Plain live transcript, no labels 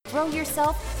grow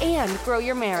yourself, and grow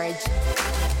your marriage.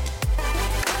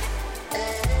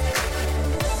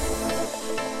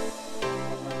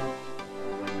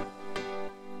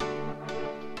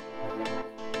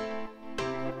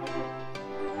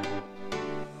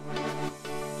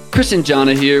 Chris and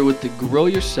Jonna here with the Grow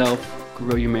Yourself,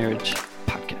 Grow Your Marriage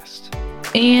podcast.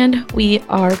 And we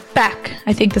are back.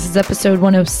 I think this is episode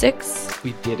 106.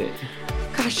 We did it.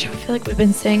 Gosh, I feel like we've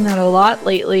been saying that a lot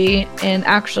lately. And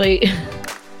actually,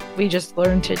 we just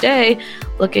learned today,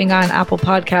 looking on Apple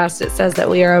Podcasts, it says that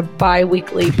we are a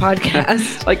bi-weekly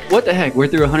podcast. Like, what the heck? We're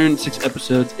through 106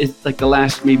 episodes. It's like the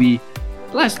last maybe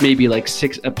like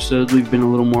 6 episodes, we've been a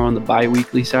little more on the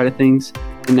bi-weekly side of things.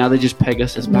 And now they just peg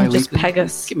us as bi-weekly. Just peg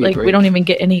us. Like, we don't even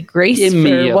get any grace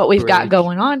for what we've got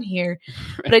going on here.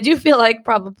 Right. But I do feel like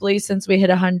probably since we hit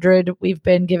 100, we've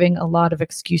been giving a lot of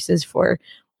excuses for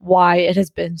why it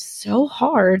has been so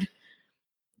hard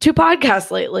to podcast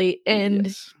lately.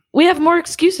 And we have more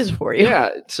excuses for you.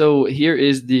 Yeah. So here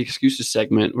is the excuses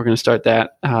segment. We're going to start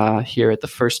that here at the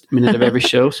first minute of every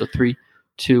show. So 3,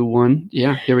 2, 1.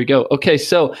 Yeah, here we go. Okay.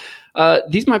 So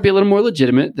these might be a little more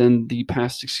legitimate than the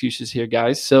past excuses here,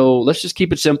 guys. So let's just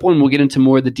keep it simple, and we'll get into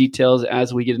more of the details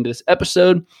as we get into this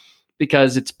episode,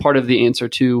 because it's part of the answer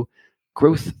to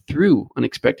growth through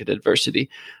unexpected adversity.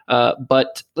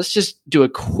 But let's just do a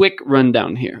quick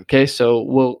rundown here. Okay. So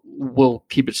we'll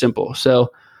keep it simple.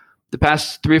 So the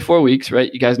past 3 or 4 weeks,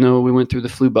 right? You guys know we went through the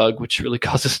flu bug, which really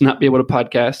caused us to not be able to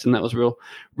podcast. And that was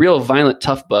real violent,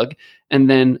 tough bug. And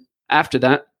then after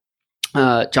that,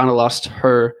 Jonna lost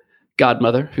her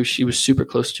godmother, who she was super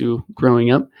close to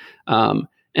growing up.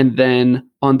 And then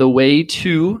on the way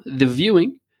to the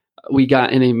viewing, we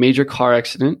got in a major car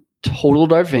accident,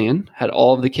 totaled our van, had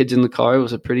all of the kids in the car. It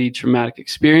was a pretty traumatic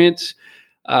experience.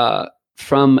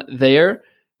 From there,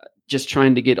 just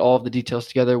trying to get all of the details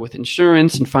together with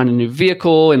insurance and find a new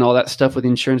vehicle and all that stuff with the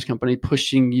insurance company,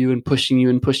 pushing you,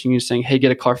 saying, hey, get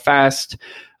a car fast.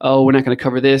 Oh, we're not going to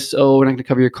cover this. Oh, we're not going to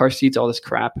cover your car seats, all this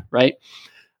crap, right?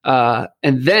 And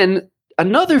then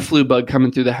another flu bug coming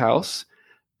through the house.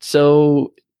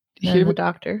 So here, the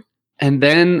doctor. And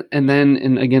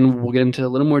again, we'll get into a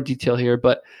little more detail here,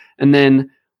 and then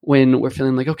when we're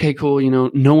feeling like, okay, cool,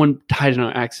 no one died in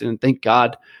our accident, thank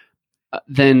God.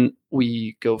 Then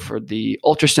we go for the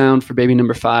ultrasound for baby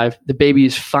number 5. The baby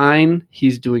is fine.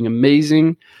 He's doing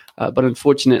amazing. But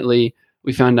unfortunately,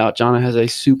 we found out Jonna has a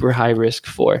super high risk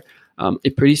for a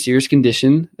pretty serious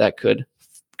condition that could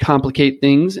complicate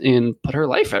things and put her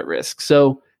life at risk.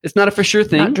 So it's not a for sure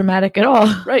thing. Not dramatic at all.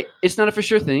 Right. It's not a for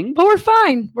sure thing. But we're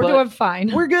fine. We're doing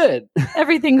fine. We're good.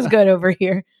 Everything's good over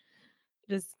here.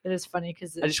 It is funny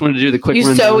because I just wanted to do the quick you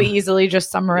rundown. So easily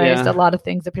just summarized a lot of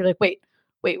things that people are like,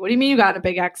 wait, what do you mean you got in a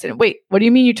big accident? Wait, what do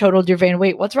you mean you totaled your van?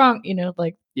 Wait, what's wrong?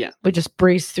 We just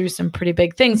breezed through some pretty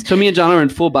big things. So me and John are in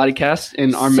full body cast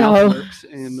and our mouth works.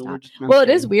 And we're just it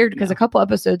is weird because a couple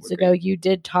episodes ago, you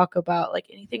did talk about like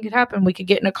anything could happen. We could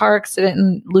get in a car accident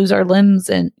and lose our limbs.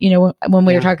 And, when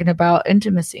we were talking about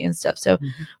intimacy and stuff. So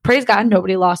praise God,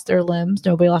 nobody lost their limbs.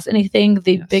 Nobody lost anything.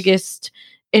 The biggest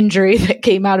injury that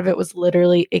came out of it was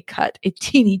literally a cut, a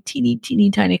teeny, teeny, teeny,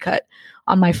 tiny cut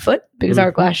on my foot because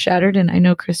our glass shattered. And I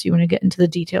know, Chris, you want to get into the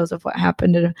details of what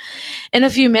happened in a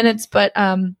few minutes, but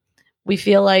we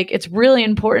feel like it's really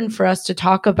important for us to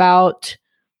talk about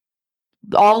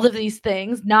all of these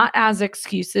things, not as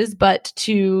excuses, but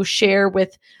to share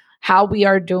with how we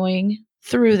are doing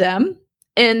through them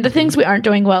and the things we aren't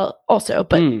doing well also,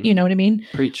 but you know what I mean?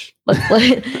 Preach.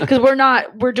 Because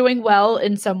we're doing well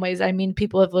in some ways. I mean,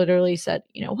 people have literally said,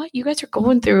 you know what, you guys are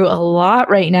going through a lot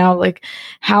right now. Like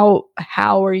how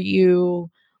are you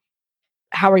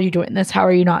doing this? How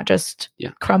are you not just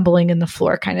crumbling in the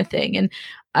floor kind of thing? And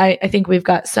I think we've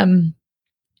got some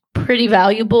pretty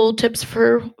valuable tips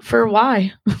for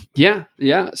why. Yeah.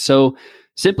 So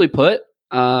simply put,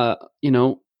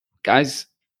 guys,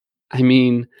 I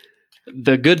mean,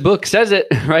 the good book says it,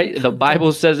 right? The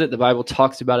Bible says it. The Bible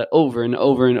talks about it over and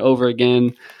over and over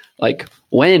again. Like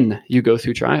when you go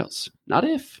through trials, not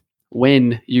if,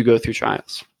 when you go through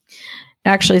trials. It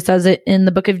actually says it in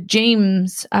the book of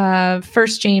James, 1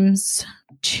 James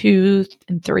 2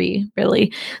 and 3, really.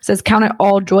 It says, count it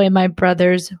all joy, my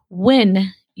brothers,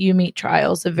 when you meet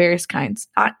trials of various kinds.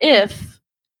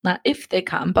 Not if they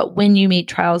come, but when you meet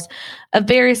trials of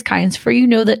various kinds, for you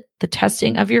know that the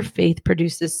testing of your faith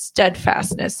produces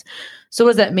steadfastness. So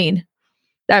what does that mean?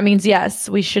 That means, yes,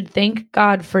 we should thank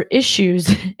God for issues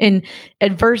and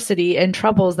adversity and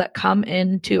troubles that come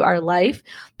into our life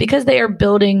because they are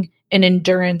building an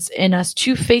endurance in us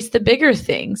to face the bigger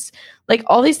things. Like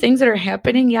all these things that are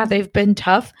happening, yeah, they've been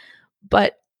tough,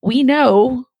 but we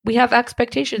know we have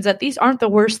expectations that these aren't the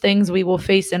worst things we will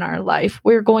face in our life.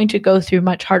 We're going to go through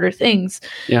much harder things.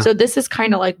 Yeah. So this is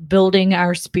kind of like building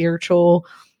our spiritual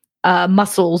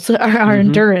muscles, our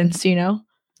endurance, you know?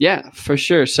 Yeah, for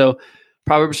sure. So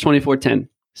Proverbs 24:10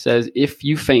 says, if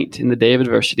you faint in the day of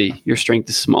adversity, your strength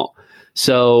is small.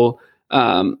 So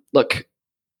look,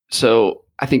 so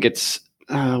I think it's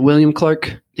William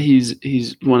Clark.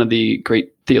 He's one of the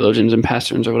great theologians and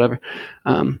pastors or whatever.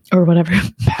 Or whatever.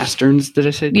 Pastors, did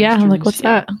I say? Yeah, I'm like, pastors? what's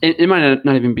that? It might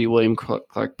not even be William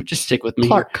Clark, but just stick with me.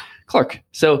 Clark.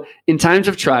 So in times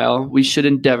of trial, we should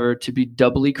endeavor to be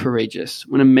doubly courageous.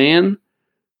 When a man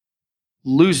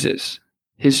loses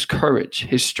his courage,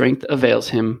 his strength avails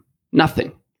him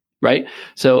nothing. Right?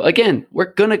 So again,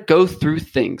 we're going to go through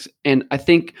things. And I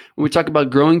think when we talk about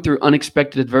growing through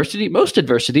unexpected adversity,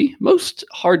 most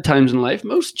hard times in life,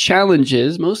 most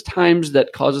challenges, most times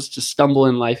that cause us to stumble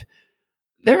in life,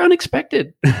 they're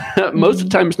unexpected. Most of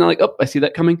the time, it's not like, oh, I see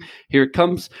that coming. Here it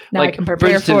comes. Now like, I can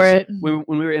prepare for it. When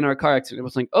we were in our car accident, it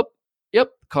was like, oh, yep,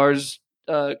 cars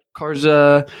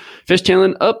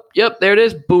fish-tailing up. Yep, there it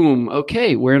is. Boom.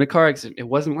 Okay, we're in a car accident. It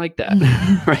wasn't like that,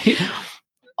 right?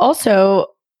 Also,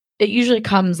 it usually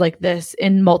comes like this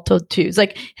in multitudes.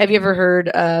 Like, have you ever heard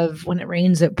of when it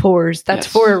rains, it pours? That's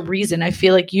Yes. for a reason. I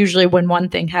feel like usually when one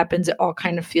thing happens, it all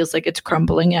kind of feels like it's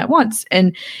crumbling at once.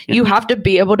 And you have to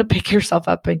be able to pick yourself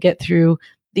up and get through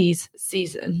these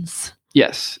seasons.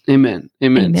 Yes. Amen.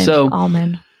 Amen.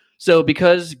 So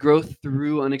because growth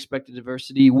through unexpected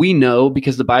adversity, we know,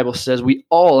 because the Bible says we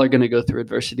all are going to go through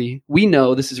adversity, we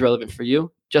know this is relevant for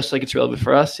you, just like it's relevant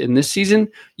for us in this season.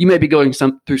 You may be going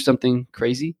through something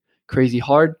crazy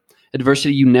hard,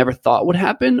 adversity you never thought would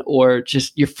happen, or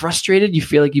just you're frustrated, you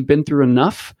feel like you've been through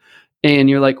enough, and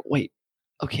you're like, wait,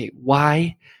 okay,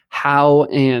 why, how,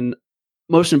 and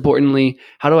most importantly,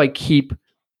 how do I keep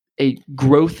a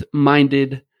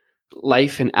growth-minded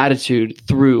life and attitude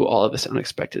through all of this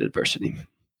unexpected adversity?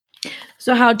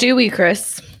 So how do we,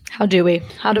 Chris? How do we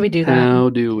do that? How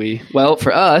do we? Well,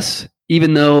 for us,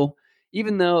 even though,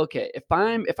 okay, if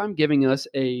I'm giving us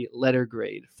a letter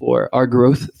grade for our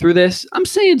growth through this, I'm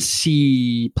saying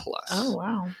C+. Oh,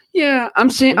 wow. Yeah, I'm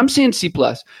saying C+,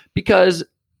 because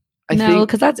I think,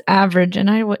 because that's average, and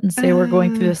I wouldn't say we're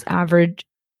going through this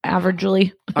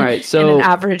averagely. All right, in so an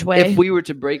average way. if we were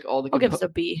to break all the I'll give us a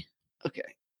B. okay,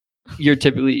 you're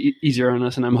typically easier on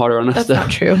us and I'm harder on us. That's though.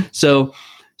 not true. So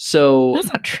That's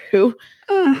not true.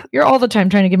 You're all the time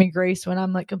trying to give me grace when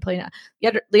I'm like complaining.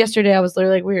 Yesterday I was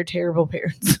literally like, we are terrible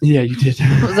parents. yeah, you did.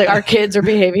 I was like, our kids are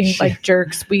behaving like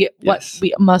jerks. We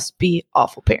must be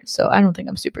awful parents. So I don't think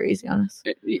I'm super easy on us.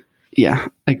 Yeah.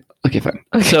 Okay, fine.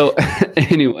 Okay. So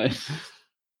anyway,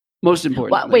 most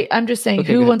important. Well, wait, I'm just saying,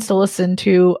 Okay, who go ahead. wants to listen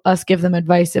to us give them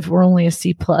advice if we're only a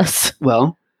C+?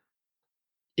 Well,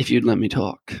 if you'd let me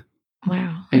talk.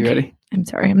 Wow. Are you ready? I'm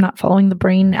sorry. I'm not following the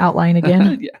brain outline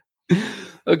again. Yeah.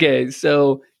 Okay,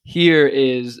 so here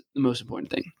is the most important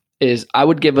thing is I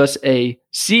would give us a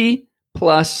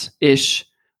C+-ish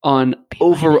on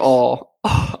overall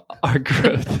our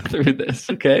growth through this,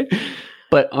 okay?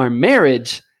 But our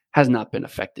marriage has not been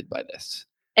affected by this.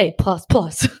 A++.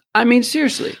 I mean,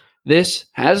 seriously, this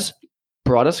has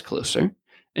brought us closer.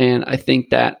 And I think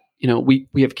that, we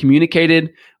have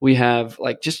communicated, we have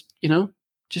just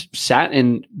sat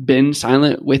and been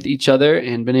silent with each other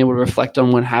and been able to reflect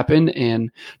on what happened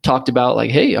and talked about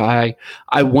hey,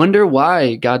 I wonder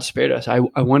why God spared us. I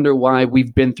wonder why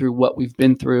we've been through what we've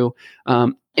been through,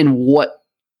 and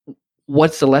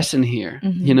what's the lesson here,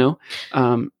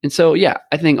 Mm-hmm. And so, yeah,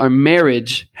 I think our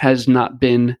marriage has not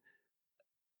been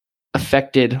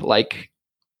affected like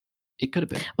it could have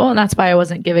been. Well, and that's why I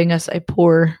wasn't giving us a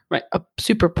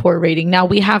super poor rating. Now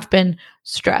we have been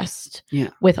stressed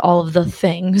with all of the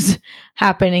things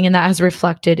happening, and that has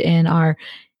reflected in our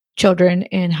children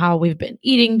and how we've been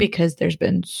eating, because there's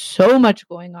been so much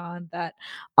going on that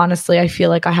honestly, I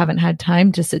feel like I haven't had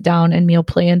time to sit down and meal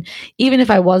plan. Even if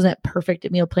I wasn't perfect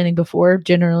at meal planning before,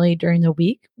 generally during the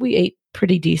week, we ate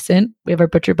pretty decent. We have our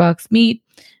Butcher Box meat,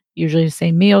 usually the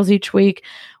same meals each week.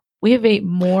 We have ate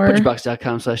more.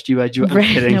 Butcherbox.com/GYG. I'm right.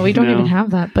 kidding. No, we don't even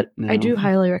have that, but I do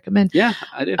highly recommend. Yeah,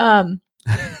 I do.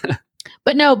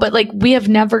 But we have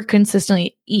never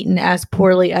consistently eaten as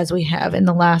poorly as we have in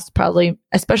the last, probably,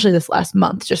 especially this last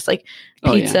month, just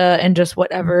pizza and just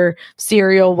whatever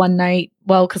cereal one night.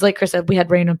 Well, because like Chris said, we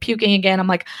had random puking again. I'm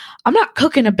like, I'm not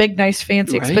cooking a big, nice,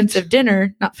 fancy, expensive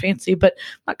dinner. Not fancy, but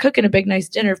I'm not cooking a big, nice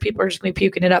dinner if people are just going to be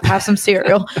puking it up. Have some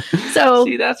cereal. So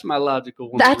see, that's my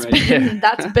logical one.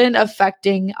 That's been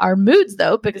affecting our moods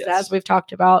though, because as we've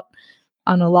talked about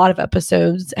on a lot of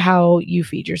episodes, how you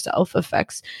feed yourself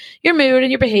affects your mood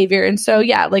and your behavior. And so,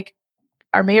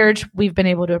 our marriage, we've been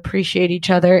able to appreciate each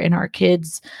other and our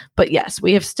kids. But yes,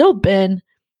 we have still been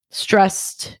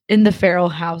stressed in the Farrell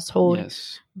household.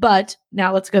 Yes. But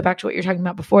now let's go back to what you're talking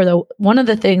about before, though. One of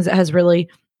the things that has really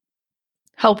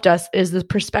helped us is the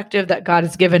perspective that God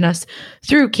has given us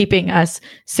through keeping us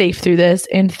safe through this,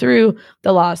 and through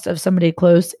the loss of somebody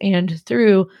close, and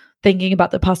through thinking about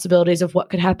the possibilities of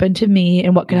what could happen to me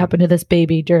and what could happen to this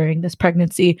baby during this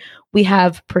pregnancy. We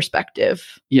have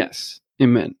perspective. Yes.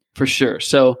 Amen. For sure.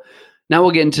 So now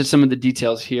we'll get into some of the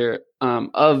details here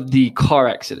of the car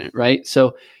accident, right?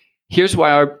 So here's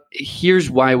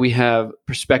why we have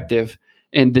perspective,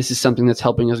 and this is something that's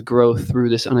helping us grow through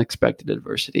this unexpected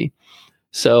adversity.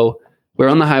 So we're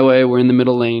on the highway, we're in the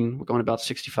middle lane, we're going about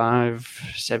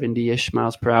 65, 70-ish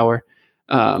miles per hour.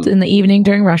 In the evening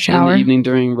during rush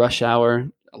hour.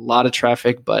 A lot of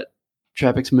traffic, but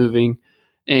traffic's moving.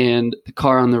 And the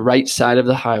car on the right side of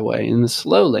the highway in the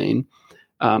slow lane,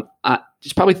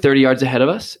 it's probably 30 yards ahead of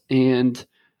us. And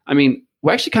I mean,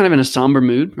 we're actually kind of in a somber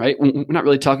mood, right? We're not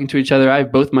really talking to each other. I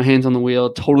have both my hands on the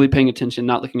wheel, totally paying attention,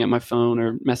 not looking at my phone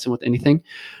or messing with anything,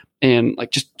 and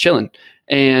like just chilling.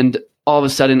 And all of a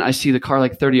sudden I see the car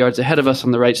like 30 yards ahead of us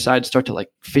on the right side start to like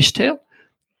fishtail.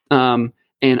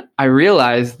 And I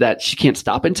realize that she can't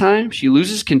stop in time. She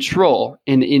loses control.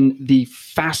 And in the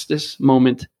fastest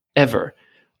moment ever,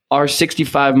 our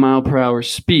 65 mile per hour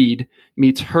speed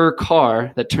meets her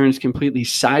car that turns completely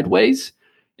sideways,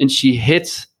 and she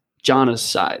hits Jana's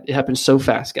side. It happened so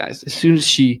fast, guys. As soon as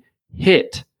she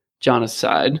hit Jana's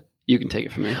side, you can take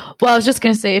it from me. Well, I was just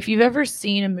going to say, if you've ever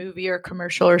seen a movie or a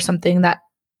commercial or something that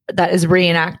is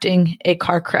reenacting a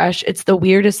car crash, it's the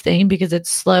weirdest thing because it's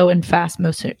slow and fast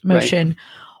motion Right.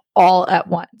 all at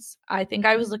once. I think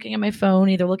I was looking at my phone,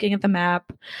 either looking at the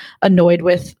map, annoyed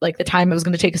with like the time it was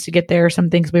going to take us to get there or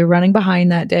something, because we were running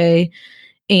behind that day.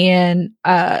 And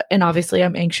obviously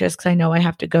I'm anxious because I know I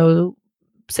have to go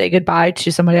say goodbye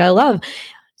to somebody I love.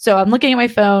 So I'm looking at my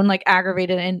phone, like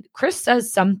aggravated, and Chris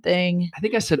says something. I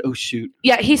think I said, "Oh shoot."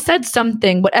 Yeah, he said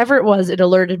something, whatever it was, it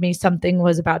alerted me something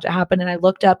was about to happen. And I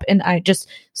looked up and I just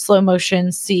slow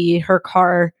motion see her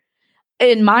car.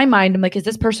 In my mind, I'm like, is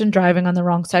this person driving on the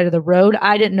wrong side of the road?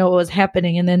 I didn't know what was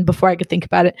happening. And then before I could think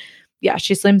about it, yeah,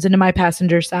 she slams into my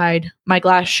passenger side. My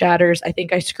glass shatters. I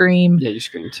think I scream. Yeah, you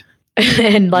screamed.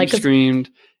 And like you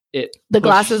screamed. The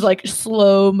glass is like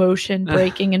slow motion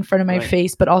breaking in front of my Right.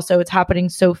 face, but also it's happening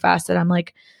so fast that I'm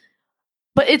like,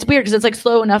 but it's weird because it's like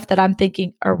slow enough that I'm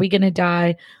thinking, are we going to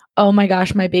die? Oh my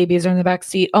gosh, my babies are in the back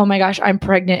seat. Oh my gosh, I'm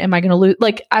pregnant. Am I going to lose?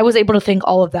 Like I was able to think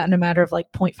all of that in a matter of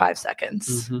like 0.5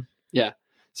 seconds. Mm-hmm. Yeah.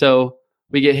 So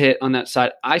we get hit on that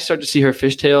side. I start to see her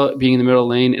fishtail being in the middle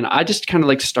lane, and I just kind of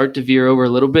like start to veer over a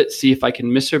little bit, see if I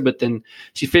can miss her. But then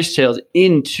she fishtails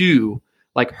into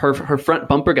like her front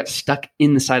bumper got stuck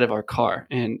in the side of our car.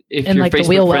 And if And you're like the Facebook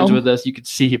wheel friends well. with us, you could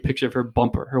see a picture of her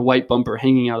bumper, her white bumper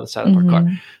hanging out of the side of our car.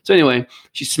 So anyway,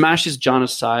 she smashes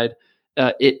Jana's side.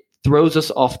 It throws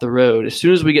us off the road. As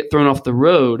soon as we get thrown off the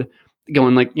road,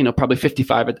 going like, probably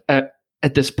 55 at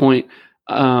this point,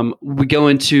 we go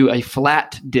into a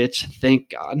flat ditch. Thank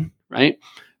God, right?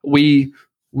 We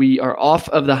are off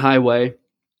of the highway.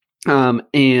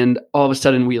 And all of a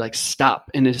sudden we like stop.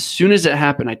 And as soon as it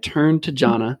happened, I turned to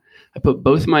Jana. I put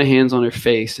both my hands on her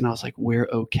face and I was like, we're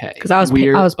okay. Because I was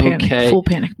panicked, okay. full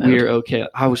panic mode. We're okay.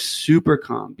 I was super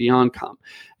calm, beyond calm.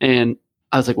 And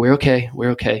I was like, we're okay.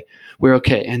 We're okay. We're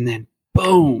okay. And then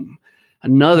boom,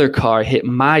 another car hit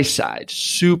my side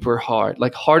super hard,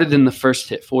 like harder than the first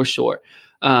hit for sure.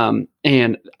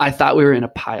 And I thought we were in a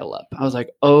pileup. I was like,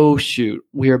 oh shoot,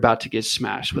 we're about to get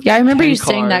smashed. With I remember 10 you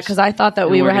saying that because I thought that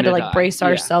and we we're had to gonna like die. brace Yeah.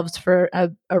 ourselves for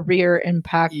a rear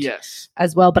impact Yes.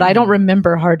 as well. But I don't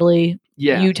remember hardly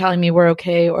Yeah. you telling me we're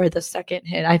okay or the second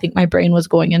hit. I think my brain was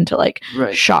going into like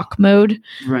Right. shock mode.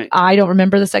 Right. I don't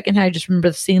remember the second hit. I just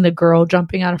remember seeing the girl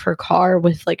jumping out of her car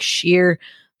with like sheer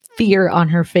fear on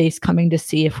her face, coming to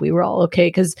see if we were all okay.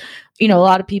 Because, a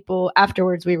lot of people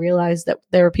afterwards, we realized that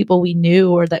there were people we knew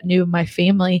or that knew my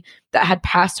family that had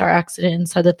passed our accident and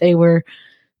said that they were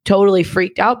totally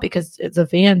freaked out because it's a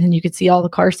van and you could see all the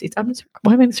car seats.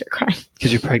 Why am I start crying?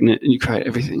 Because you're pregnant and you cry at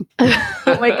everything.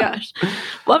 Oh my gosh.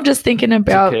 Well, I'm just thinking It's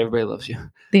about okay. Everybody loves you.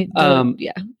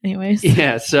 yeah. Anyways.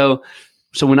 Yeah. So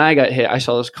when I got hit, I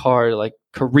saw this car like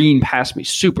careen past me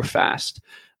super fast.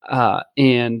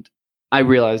 And I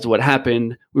realized what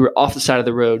happened. We were off the side of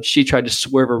the road. She tried to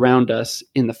swerve around us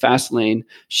in the fast lane.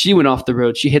 She went off the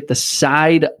road. She hit the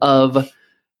side of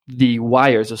the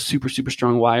wires, those super, super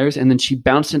strong wires. And then she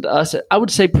bounced into us at, I would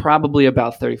say, probably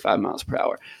about 35 miles per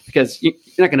hour, because you're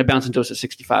not going to bounce into us at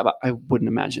 65. I wouldn't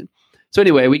imagine. So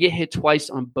anyway, we get hit twice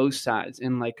on both sides.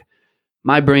 And like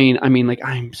my brain, I mean, like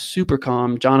I'm super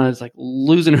calm. Jonna is like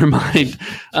losing her mind,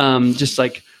 just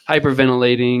like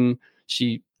hyperventilating.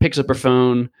 She picks up her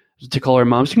phone to call her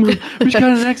mom. She's like, "Mom, we just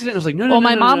got in an accident." I was like, no,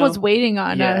 my mom was waiting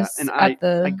on us. And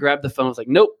I grabbed the phone. I was like,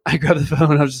 nope. I grabbed the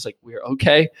phone. I was just like, we're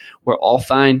okay. We're all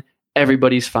fine.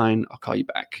 Everybody's fine. I'll call you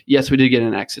back. Yes, we did get in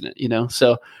an accident,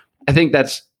 So I think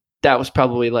that was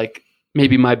probably like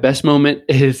maybe my best moment,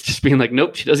 is just being like,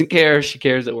 nope, she doesn't care. She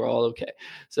cares that we're all okay.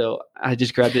 So I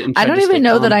just grabbed it. And I don't even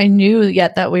know that I knew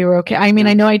yet that we were okay. I mean,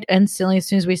 I know I instantly, as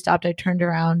soon as we stopped, I turned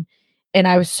around, and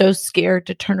I was so scared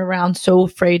to turn around, so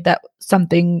afraid that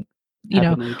something,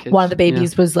 one of the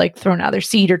babies was like thrown out of their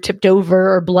seat or tipped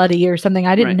over or bloody or something.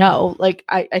 I didn't know. Like,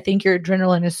 I think your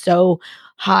adrenaline is so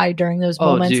high during those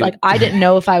moments. Dude. Like, I didn't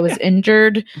know if I was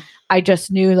injured. I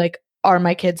just knew, like, are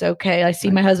my kids okay? I see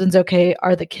my husband's okay.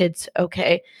 Are the kids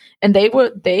okay? And they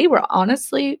were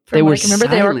honestly, from what I can remember,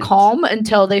 they were calm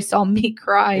until they saw me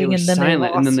crying, and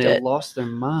then they lost their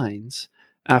minds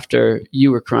after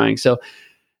you were crying. So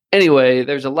anyway,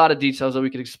 there's a lot of details that we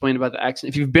could explain about the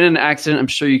accident. If you've been in an accident, I'm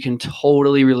sure you can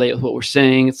totally relate with what we're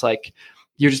saying. It's like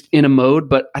you're just in a mode.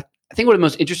 But I think one of the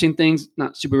most interesting things,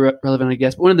 not super relevant, I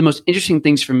guess, but one of the most interesting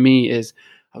things for me is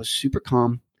I was super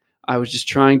calm. I was just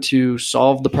trying to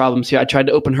solve the problems here. I tried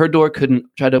to open her door, couldn't.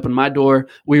 Tried to open my door.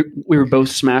 We were both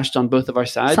smashed on both of our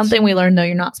sides. Something we learned, though,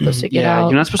 you're not supposed to get out.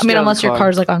 You're not supposed to get out unless your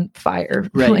car's like on fire.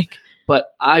 Right.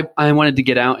 But I wanted to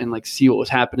get out and like see what was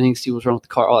happening, see what was wrong with the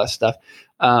car, all that stuff.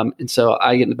 And so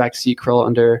I get in the back seat, crawl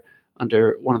under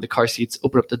one of the car seats,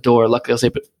 open up the door. Luckily, I was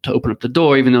able to open up the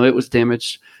door, even though it was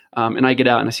damaged. And I get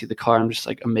out and I see the car. I'm just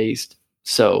like amazed.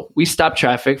 So we stopped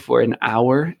traffic for an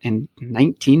hour and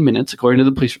 19 minutes, according to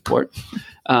the police report.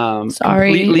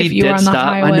 Sorry if you were on the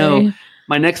highway. I know.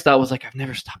 My next thought was like, I've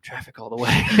never stopped traffic all the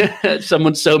way.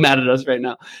 Someone's so mad at us right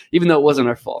now, even though it wasn't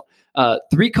our fault.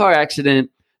 3-car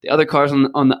accident. The other car's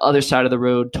on the other side of the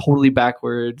road, totally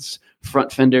backwards.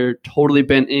 Front fender totally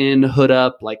bent in, hood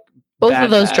up. Like both of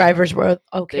those drivers were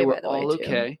okay. They were all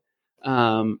okay.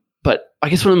 But I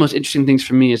guess one of the most interesting things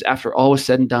for me is after all was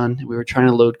said and done, we were trying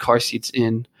to load car seats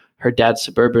in her dad's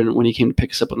Suburban when he came to pick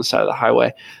us up on the side of the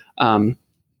highway.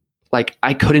 Like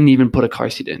I couldn't even put a car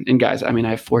seat in. And guys, I mean,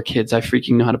 I have 4 kids. I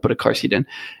freaking know how to put a car seat in.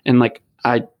 And like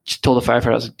I just told the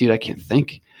firefighter, I was like, dude, I can't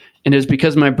think. And it was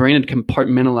because my brain had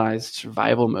compartmentalized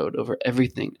survival mode over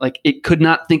everything. Like it could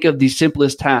not think of the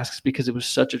simplest tasks because it was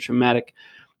such a traumatic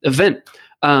event.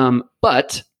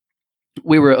 But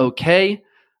we were okay.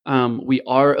 We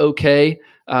are okay.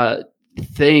 So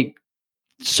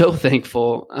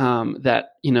thankful that,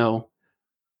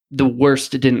 the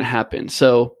worst didn't happen.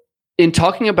 So in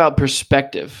talking about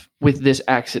perspective with this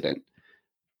accident,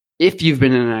 if you've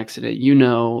been in an accident,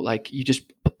 like you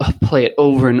just play it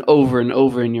over and over and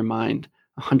over in your mind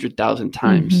 100,000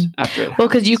 times after. Well,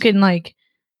 because you can like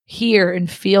hear and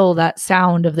feel that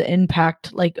sound of the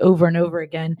impact like over and over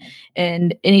again.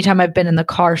 And anytime I've been in the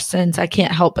car since, I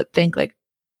can't help but think like,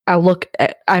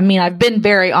 I've been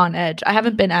very on edge. I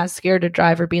haven't been as scared to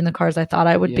drive or be in the car as I thought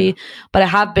I would be, but I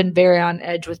have been very on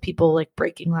edge with people like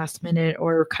braking last minute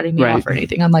or cutting me off or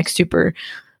anything. I'm like super,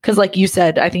 because like you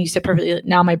said, I think you said perfectly,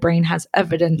 now my brain has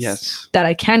evidence that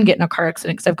I can get in a car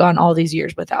accident because I've gone all these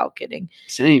years without getting.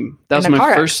 Same. That was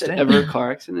my first ever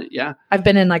car accident. Yeah. I've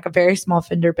been in like a very small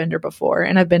fender bender before,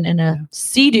 and I've been in a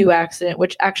Sea-Doo accident,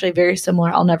 which actually very similar.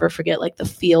 I'll never forget like the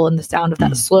feel and the sound of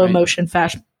that slow motion,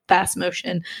 fast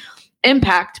motion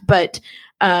impact. But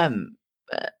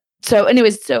so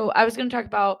anyways, so I was going to talk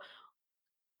about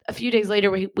a few days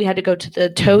later, we had to go to the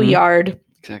tow yard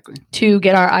to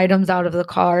get our items out of the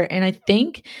car. And I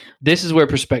think this is where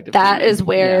perspective, that is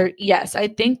where, yes, I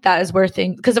think that is where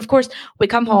things, because of course we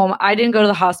come home, I didn't go to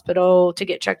the hospital to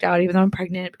get checked out, even though I'm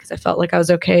pregnant, because I felt like I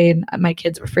was okay and my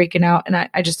kids were freaking out. And I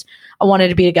wanted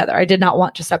to be together. I did not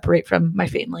want to separate from my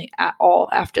family at all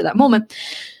after that moment.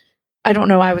 I don't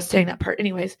know why I was saying that part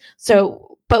anyways.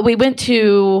 So, but we went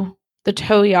to the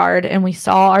tow yard and we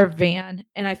saw our van,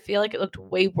 and I feel like it looked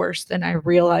way worse than I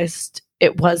realized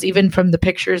it was, even from the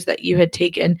pictures that you had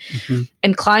taken.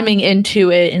 And climbing into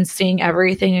it and seeing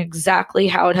everything exactly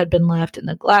how it had been left and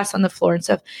the glass on the floor and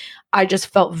stuff. I just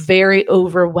felt very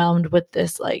overwhelmed with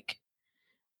this, like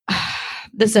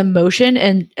this emotion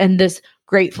and this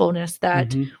gratefulness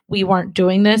that we weren't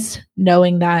doing this,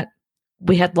 knowing that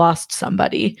we had lost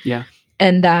somebody. Yeah.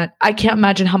 And that I can't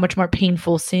imagine how much more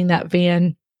painful seeing that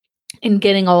van and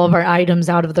getting all of our items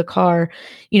out of the car,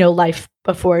 life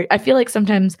before. I feel like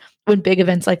sometimes when big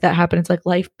events like that happen, it's like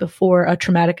life before a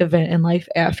traumatic event and life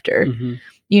after,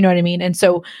 you know what I mean? And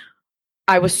so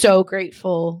I was so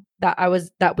grateful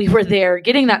that we were there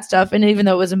getting that stuff. And even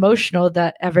though it was emotional,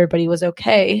 that everybody was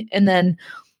okay. And then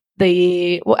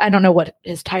I don't know what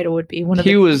his title would be.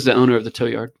 He was the owner of the tow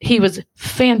yard. He was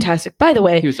fantastic. By the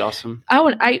way, He was awesome.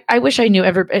 I wish I knew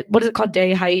what is it called?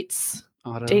 Day Heights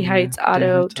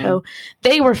Auto Tow.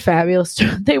 They were fabulous.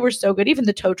 They were so good. Even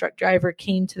the tow truck driver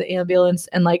came to the ambulance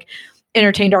and like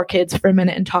entertained our kids for a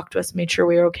minute and talked to us, made sure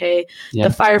we were okay. Yeah.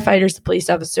 The firefighters, the police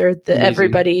officer,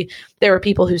 everybody. There were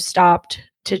people who stopped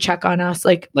to check on us.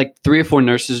 Like 3 or 4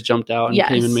 nurses jumped out and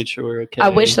came and made sure we were okay. I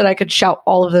wish that I could shout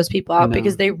all of those people out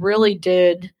because they really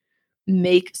did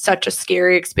make such a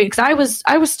scary experience. I was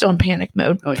still in panic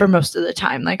mode for most of the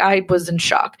time. Like I was in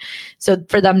shock. So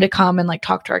for them to come and like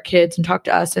talk to our kids and talk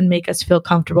to us and make us feel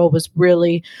comfortable was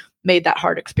really made that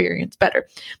hard experience better.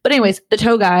 But anyways, the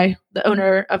tow guy, the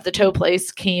owner of the tow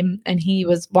place, came and he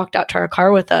walked out to our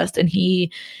car with us and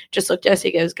he just looked at us.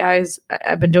 He goes, "Guys,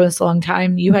 I've been doing this a long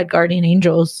time. You had guardian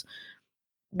angels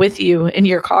with you in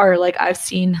your car. Like I've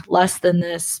seen less than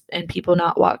this and people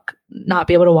not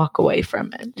be able to walk away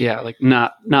from it." Yeah. Like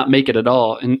not make it at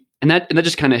all. And that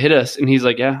just kind of hit us. And he's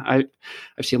like, "Yeah,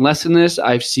 I've seen less than this.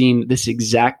 I've seen this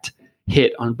exact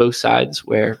hit on both sides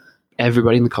where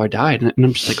everybody in the car died." And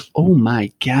I'm just like, oh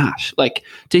my gosh. Like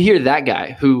to hear that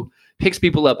guy who picks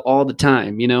people up all the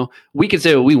time, we can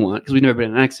say what we want because we've never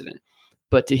been in an accident,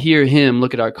 but to hear him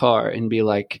look at our car and be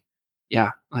like,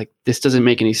 yeah, like this doesn't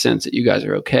make any sense that you guys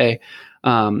are okay,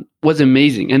 was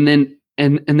amazing. And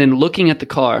then looking at the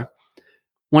car,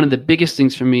 one of the biggest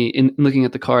things for me in looking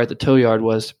at the car at the tow yard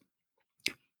was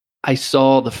I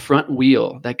saw the front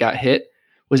wheel that got hit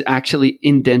was actually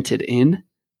indented in.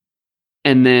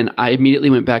 And then I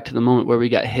immediately went back to the moment where we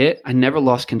got hit. I never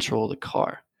lost control of the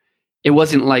car. It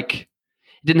wasn't like,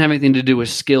 it didn't have anything to do with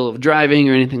skill of driving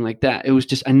or anything like that. It was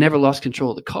just, I never lost control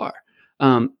of the car.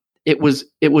 It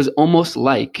was almost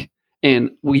like, and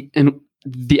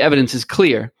the evidence is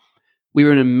clear, we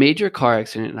were in a major car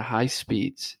accident at high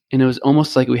speeds. And it was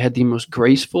almost like we had the most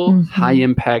graceful, high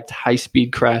impact, high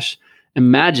speed crash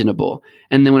imaginable.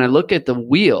 And then when I looked at the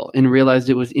wheel and realized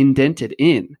it was indented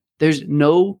in, there's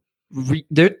no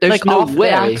there's like no off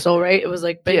way. The axle, right? It was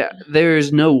like big. Yeah, there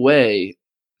is no way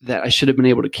that I should have been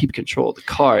able to keep control of the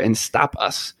car and stop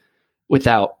us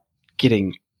without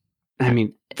getting,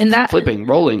 flipping,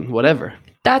 rolling, whatever.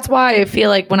 That's why I feel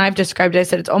like when I've described it, I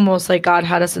said it's almost like God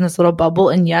had us in this little bubble.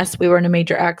 And yes, we were in a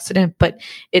major accident, but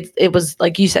it was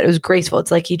like you said, it was graceful.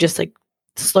 It's like he just like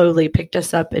slowly picked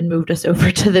us up and moved us over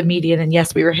to the median. And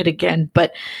yes, we were hit again,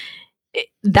 but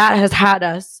that has had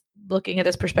us looking at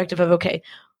this perspective of, okay,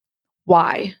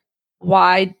 why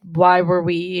were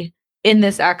we in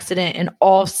this accident and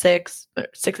all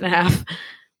 6.5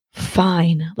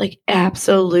 fine, like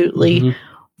absolutely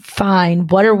fine.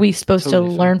 What are we supposed to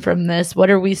learn from this? What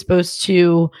are we supposed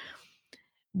to,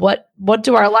 what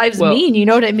do our lives mean? You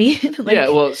know what I mean?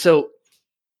 So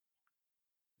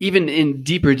even in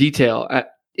deeper detail,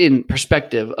 in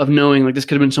perspective of knowing like this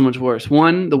could have been so much worse.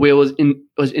 1, the wheel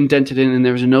was indented in and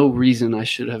there was no reason I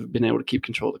should have been able to keep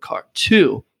control of the car.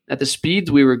 2, at the speeds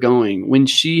we were going, when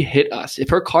she hit us, if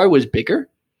her car was bigger,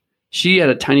 she had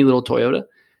a tiny little Toyota.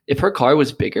 If her car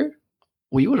was bigger,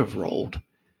 we would have rolled.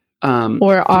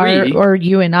 Or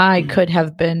you and I could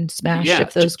have been smashed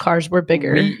if those cars were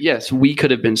bigger. We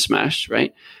could have been smashed,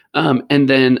 right? And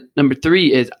then number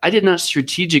 3 is I did not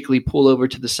strategically pull over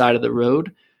to the side of the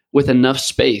road with enough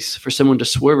space for someone to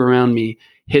swerve around me,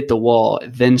 hit the wall,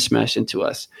 then smash into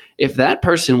us. If that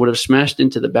person would have smashed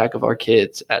into the back of our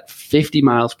kids at 50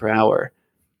 miles per hour,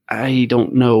 I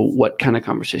don't know what kind of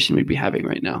conversation we'd be having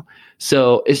right now.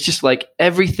 So it's just like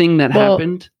everything that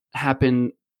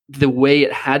happened the way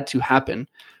it had to happen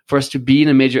for us to be in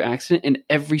a major accident, and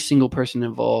every single person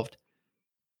involved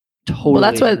totally. Well,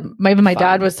 that's what my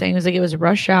dad was saying. It was like it was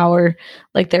rush hour.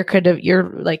 Like there could have,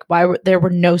 there were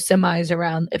no semis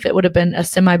around. If it would have been a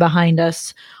semi behind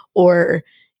us, or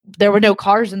there were no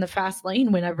cars in the fast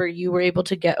lane whenever you were able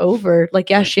to get over. Like,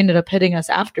 yeah, she ended up hitting us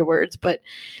afterwards, but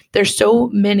there's so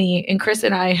many. And Chris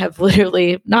and I have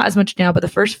literally, not as much now, but the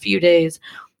first few days,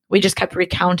 we just kept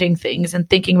recounting things and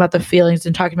thinking about the feelings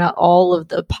and talking about all of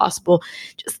the possible,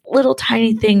 just little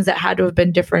tiny things that had to have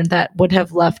been different that would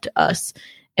have left us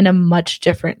in a much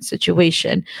different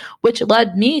situation, which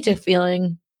led me to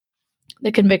feeling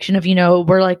the conviction of,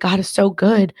 we're like, God is so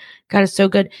good. God is so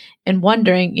good. And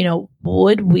wondering,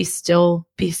 would we still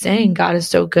be saying God is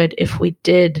so good if we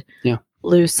did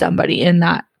lose somebody in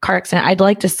that car accident? I'd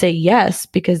like to say yes,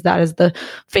 because that is the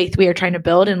faith we are trying to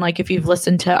build. And like, if you've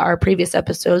listened to our previous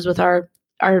episodes with our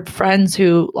friends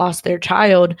who lost their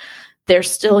child, they're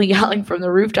still yelling from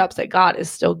the rooftops that God is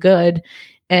still good.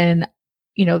 And,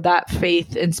 that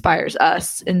faith inspires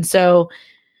us. And so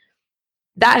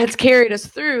that has carried us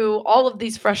through all of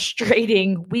these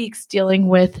frustrating weeks dealing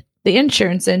with the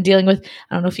insurance and dealing with,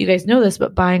 I don't know if you guys know this,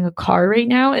 but buying a car right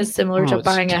now is similar to it's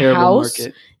buying a terrible house.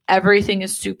 market. Everything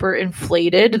is super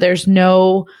inflated. There's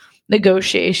no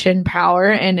negotiation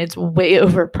power and it's way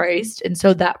overpriced. And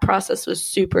so that process was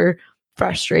super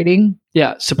frustrating.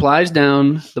 Yeah, supply's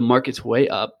down, the market's way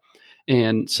up.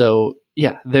 And so,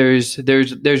 yeah, there's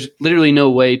literally no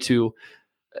way to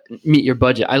meet your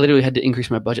budget. I literally had to increase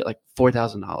my budget like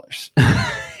 $4,000.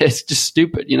 It's just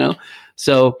stupid, you know?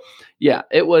 So, yeah,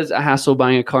 it was a hassle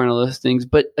buying a car and all those things.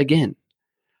 But again,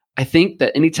 I think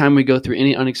that anytime we go through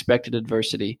any unexpected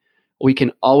adversity, we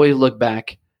can always look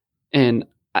back, and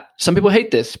some people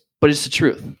hate this, but it's the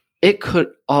truth. It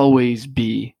could always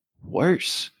be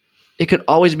worse. It could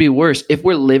always be worse. If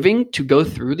we're living to go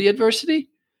through the adversity,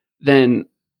 then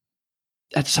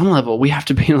at some level we have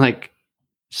to be like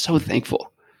so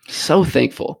thankful. So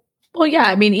thankful. Well, yeah,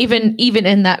 I mean, even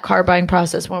in that car buying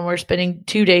process, when we're spending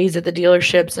 2 days at the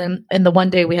dealerships and the one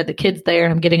day we had the kids there,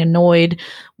 and I'm getting annoyed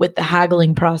with the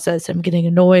haggling process. I'm getting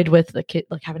annoyed with the kid,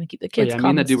 like having to keep the kids calm. Me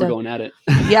and that dude were going at it.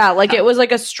 Yeah, like it was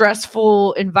like a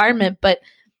stressful environment, but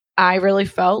I really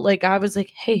felt like I was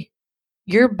like, hey,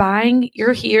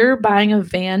 you're here buying a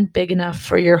van big enough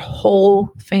for your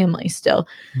whole family still.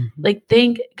 Mm-hmm. Like,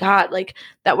 thank God, like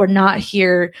that we're not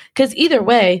here. Because either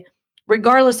way,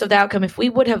 regardless of the outcome, if we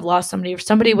would have lost somebody, if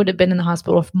somebody would have been in the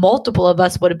hospital, if multiple of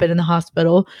us would have been in the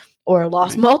hospital or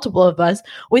lost multiple of us,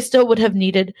 we still would have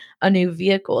needed a new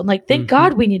vehicle. And like, thank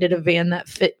God we needed a van that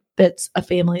fits a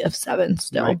family of 7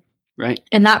 still. Right.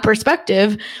 And that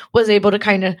perspective was able to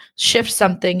kind of shift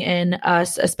something in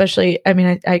us, especially, I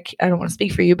mean, I don't want to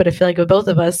speak for you, but I feel like with both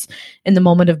of us in the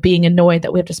moment of being annoyed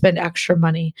that we have to spend extra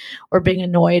money or being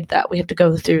annoyed that we have to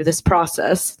go through this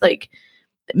process, like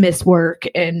miss work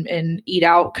and eat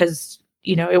out because,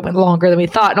 you know, it went longer than we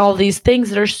thought and all these things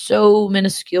that are so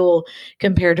minuscule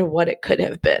compared to what it could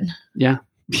have been. Yeah.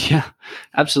 Yeah,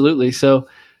 absolutely. So,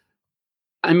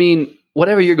 I mean,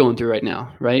 whatever you're going through right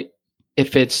now, right?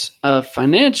 If it's a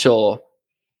financial,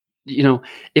 you know,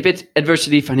 if it's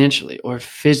adversity financially or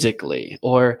physically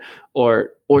or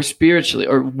spiritually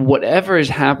or whatever is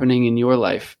happening in your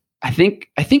life, I think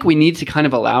we need to kind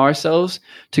of allow ourselves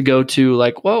to go to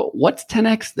like, well, what's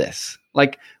 10x this?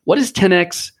 Like, what is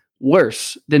 10x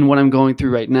worse than what I'm going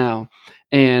through right now?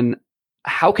 And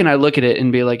how can I look at it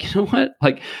and be like, you know what?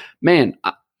 Like, man,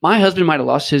 my husband might have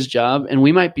lost his job and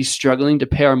we might be struggling to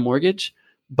pay our mortgage,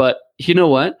 but you know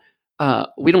what?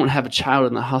 We don't have a child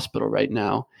in the hospital right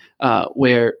now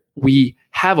where we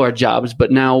have our jobs, but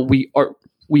now we are,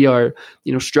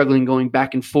 you know, struggling going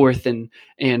back and forth and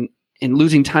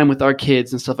losing time with our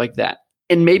kids and stuff like that.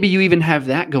 And maybe you even have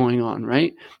that going on,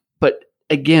 right? But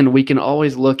again, we can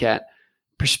always look at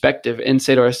perspective and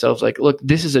say to ourselves, like, look,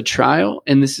 this is a trial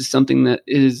and this is something that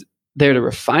is there to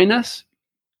refine us.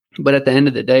 But at the end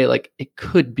of the day, like, it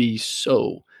could be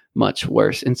so much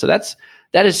worse. And so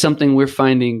that is something we're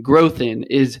finding growth in,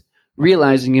 is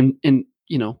realizing and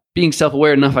you know, being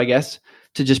self-aware enough, I guess,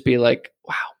 to just be like,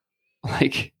 wow,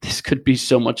 like this could be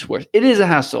so much worse. It is a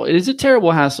hassle. It is a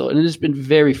terrible hassle. And it has been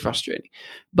very frustrating.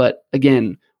 But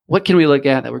again, what can we look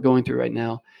at that we're going through right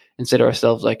now and say to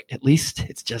ourselves, like, at least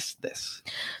it's just this.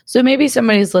 So maybe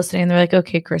somebody's listening. They're like,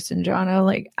 okay, Chris and Jono,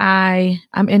 like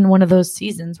I'm in one of those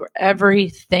seasons where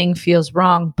everything feels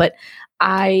wrong, but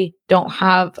I don't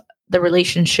have the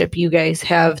relationship you guys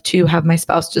have to have my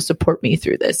spouse to support me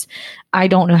through this. I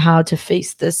don't know how to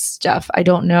face this stuff. I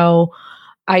don't know.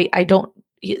 I don't,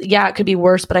 yeah, it could be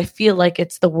worse, but I feel like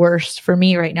it's the worst for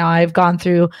me right now. I've gone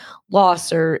through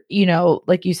loss or, you know,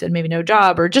 like you said, maybe no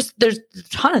job or just there's a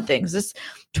ton of things. This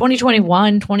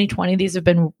 2021, 2020, these have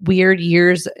been weird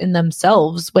years in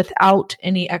themselves without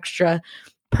any extra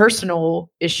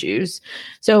personal issues.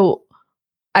 So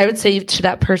I would say to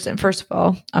that person, first of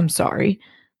all, I'm sorry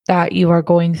that you are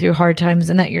going through hard times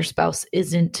and that your spouse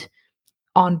isn't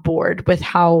on board with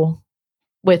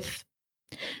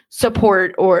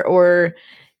support or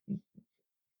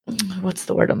what's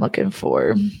the word I'm looking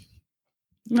for?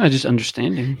 No, just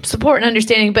understanding. Support and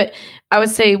understanding. But I would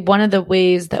say one of the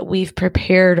ways that we've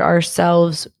prepared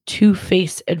ourselves to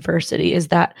face adversity is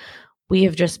that we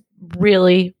have just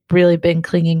really, really been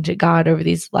clinging to God over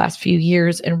these last few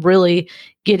years and really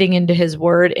getting into his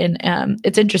word. And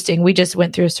it's interesting. We just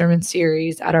went through a sermon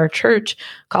series at our church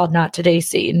called Not Today,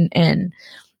 Satan. And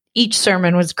each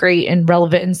sermon was great and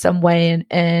relevant in some way.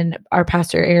 And our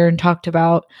pastor, Aaron, talked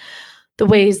about the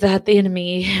ways that the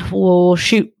enemy will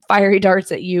shoot fiery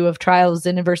darts at you of trials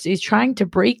and adversities, trying to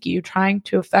break you, trying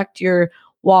to affect your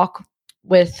walk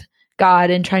with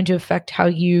God and trying to affect how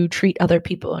you treat other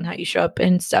people and how you show up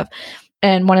and stuff.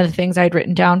 And one of the things I'd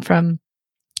written down from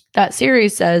that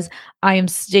series says, I am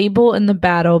stable in the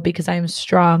battle because I am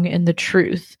strong in the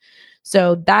truth.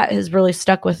 So that has really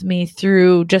stuck with me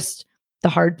through just the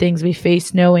hard things we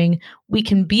face, knowing we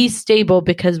can be stable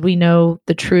because we know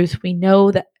the truth. We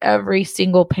know that every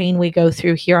single pain we go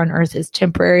through here on earth is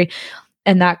temporary.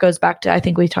 And that goes back to, I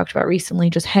think we talked about recently,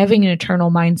 just having an eternal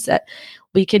mindset.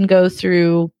 We can go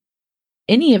through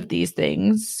any of these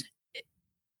things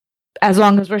as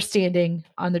long as we're standing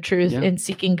on the truth and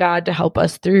seeking God to help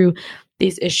us through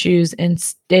these issues and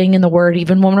staying in the word,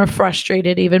 even when we're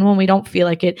frustrated, even when we don't feel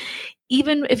like it,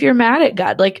 even if you're mad at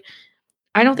God. Like,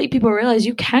 I don't think people realize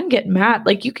you can get mad.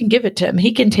 Like, you can give it to him.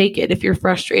 He can take it if you're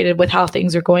frustrated with how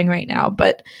things are going right now.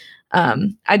 But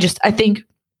I think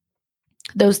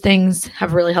those things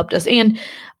have really helped us. And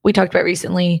we talked about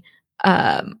recently,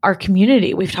 our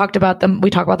community. We've talked about them.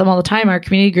 We talk about them all the time. Our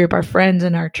community group, our friends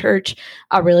in our church.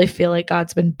 I really feel like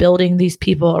God's been building these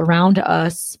people around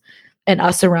us and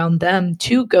us around them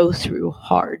to go through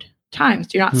hard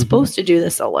times. You're not supposed to do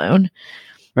this alone.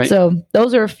 Right. So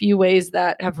those are a few ways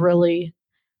that have really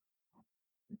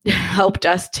helped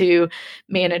us to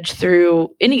manage through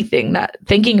anything, that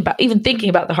thinking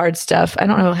about the hard stuff. I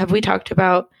don't know. Have we talked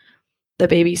about the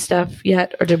baby stuff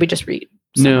yet, or did we just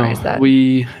summarize that?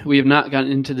 We have not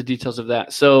gotten into the details of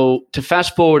that. So to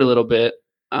fast forward a little bit,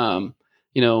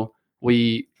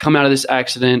 we come out of this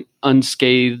accident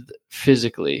unscathed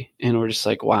physically, and we're just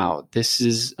like, wow, this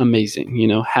is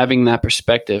amazing, having that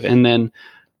perspective. And then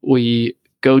we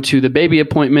go to the baby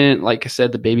appointment. Like I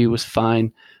said, the baby was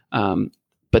fine.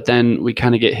 But then we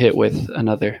kind of get hit with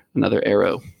another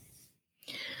arrow.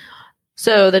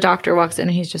 So the doctor walks in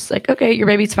and he's just like, okay, your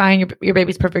baby's fine. Your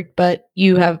baby's perfect, but we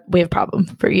have a problem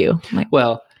for you. I'm like,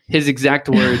 well, his exact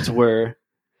words were,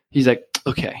 he's like,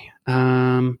 okay,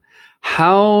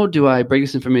 how do I break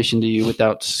this information to you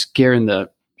without scaring the,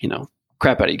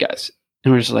 crap out of you guys?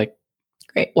 And we're just like,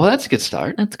 great. Well, that's a good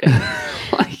start. That's good.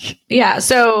 Yeah.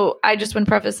 So I just want to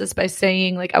preface this by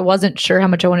saying, like, I wasn't sure how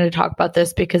much I wanted to talk about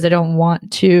this because I don't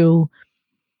want to,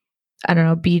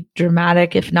 be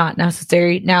dramatic if not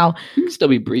necessary. Now, you can still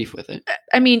be brief with it.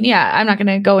 I mean, yeah, I'm not going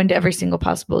to go into every single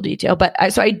possible detail, but I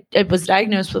was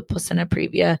diagnosed with placenta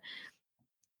previa.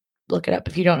 Look it up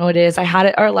if you don't know what it is. I had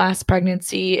it our last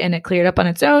pregnancy and it cleared up on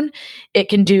its own. It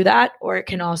can do that, or it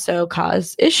can also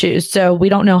cause issues. So we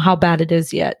don't know how bad it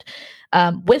is yet.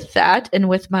 With that, and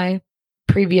with my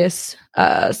previous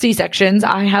C-sections,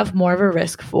 I have more of a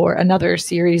risk for another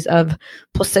series of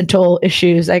placental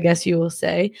issues, I guess you will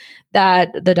say,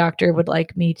 that the doctor would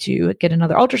like me to get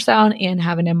another ultrasound and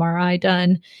have an MRI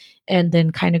done and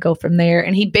then kind of go from there.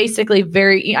 And he basically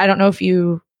I don't know if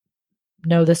you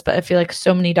know this, but I feel like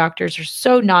so many doctors are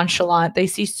so nonchalant. They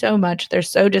see so much. They're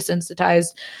so desensitized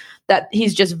that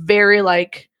he's just very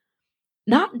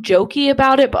not jokey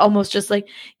about it, but almost just like,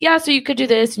 yeah, so you could do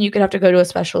this and you could have to go to a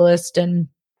specialist and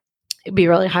it'd be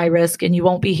really high risk and you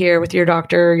won't be here with your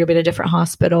doctor. You'll be at a different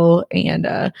hospital and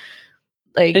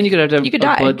and you could have to have you could a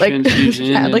die. blood transfusion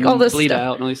yeah, and all this bleed stuff.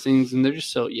 out and all these things. And they're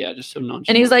just so nonchalant.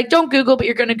 And he's like, don't Google, but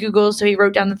you're going to Google. So he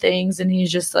wrote down the things and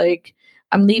he's just like,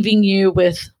 I'm leaving you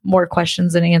with more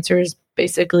questions than answers.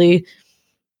 Basically,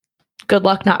 good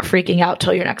luck not freaking out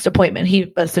till your next appointment,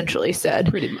 he essentially said.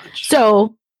 Pretty much.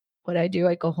 So what I do,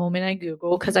 I go home and I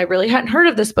Google because I really hadn't heard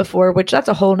of this before, which that's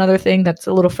a whole nother thing that's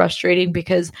a little frustrating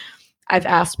because I've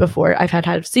asked before. I've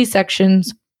had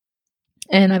C-sections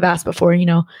and I've asked before,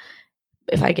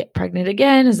 if I get pregnant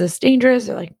again, is this dangerous?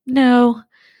 They're like, no.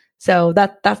 So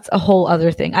that's a whole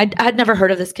other thing. I'd never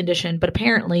heard of this condition, but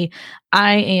apparently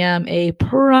I am a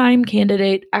prime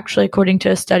candidate. Actually, according to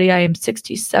a study, I am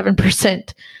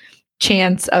 67%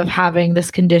 chance of having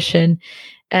this condition.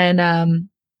 And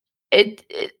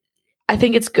I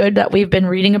think it's good that we've been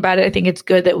reading about it. I think it's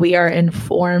good that we are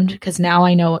informed because now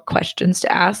I know what questions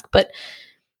to ask. But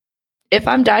if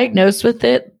I'm diagnosed with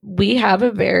it, we have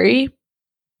a very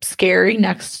scary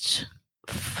next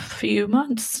few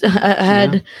months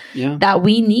ahead that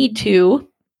we need to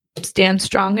stand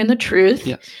strong in the truth.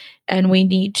 Yes. And we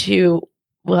need to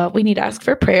ask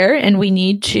for prayer, and we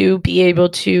need to be able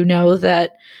to know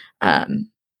that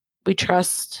we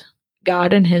trust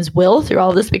God and his will through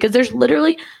all this, because there's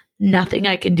literally nothing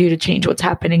I can do to change what's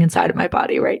happening inside of my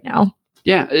body right now.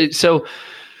 Yeah. So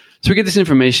we get this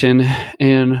information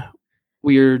and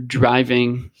we're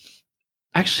driving.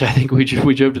 Actually, I think we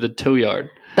drove to the tow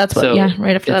yard. That's what,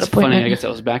 right after that appointment. It's funny, I guess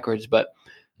that was backwards, but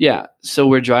yeah. So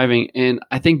we're driving and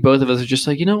I think both of us are just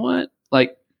like, you know what?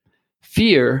 Like,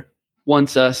 fear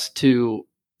wants us to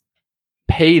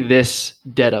pay this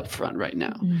debt up front right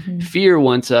now. Mm-hmm. Fear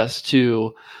wants us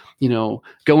to,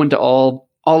 go into all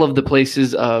of the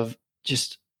places of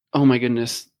just, oh my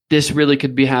goodness, this really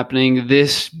could be happening.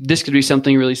 This could be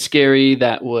something really scary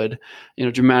that would,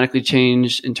 dramatically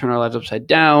change and turn our lives upside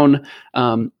down.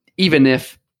 Even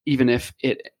if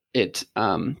it's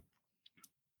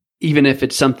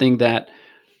something that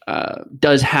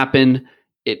does happen,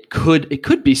 it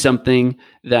could be something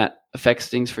that affects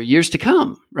things for years to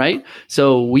come, right?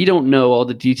 So we don't know all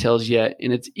the details yet,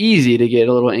 and it's easy to get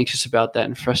a little anxious about that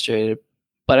and frustrated.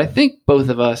 But I think both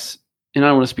of us, and I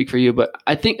don't want to speak for you, but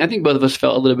I think both of us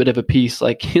felt a little bit of a peace.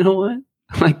 Like, you know what?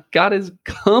 Like, God is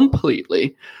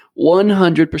completely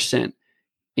 100%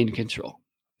 in control.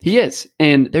 He is.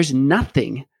 And there's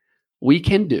nothing we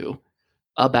can do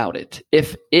about it.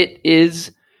 If it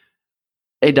is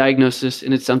a diagnosis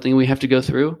and it's something we have to go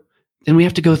through, then we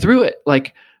have to go through it.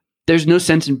 Like, there's no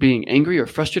sense in being angry or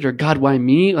frustrated or God, why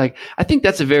me? Like, I think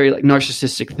that's a very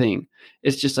narcissistic thing.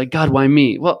 It's just like, God, why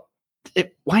me? Well,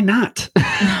 why not?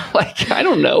 Like, I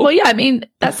don't know. Well, yeah, I mean,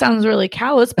 that sounds really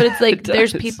callous, but it's like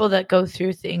there's people that go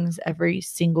through things every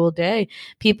single day.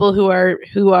 People who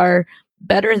are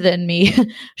better than me,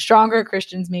 stronger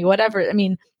Christians, me, whatever. I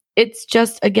mean, it's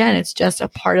just a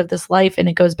part of this life. And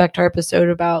it goes back to our episode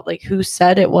about like who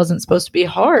said it wasn't supposed to be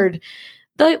hard.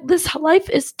 This life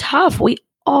is tough. We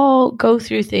all go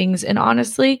through things. And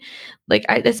honestly, like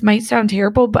this might sound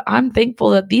terrible, but I'm thankful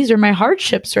that these are my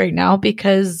hardships right now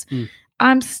because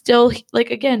I'm still like,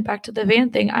 again, back to the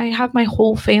van thing. I have my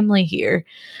whole family here.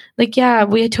 Like, yeah,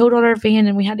 we had totaled our van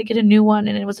and we had to get a new one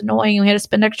and it was annoying and we had to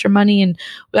spend extra money and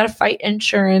we got to fight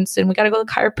insurance and we got to go to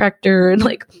the chiropractor and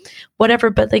like whatever.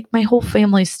 But like my whole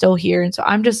family's still here. And so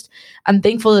I'm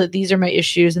thankful that these are my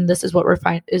issues and this is what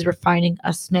is refining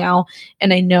us now.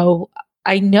 And I know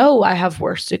I have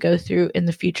worse to go through in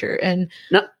the future. And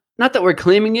not that we're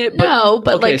claiming it, but no,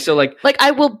 but okay, so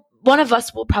one of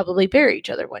us will probably bury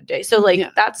each other one day. So like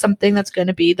that's something that's going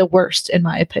to be the worst in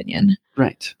my opinion.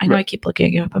 Right. I know I keep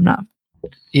looking you up. I'm not.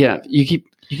 Yeah. You keep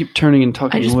turning and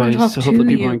talking away. So hopefully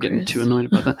people aren't getting too annoyed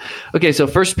about that. Okay. So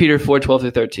 1 Peter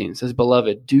 4:12-13 says,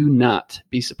 "Beloved, do not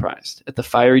be surprised at the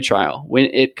fiery trial when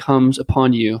it comes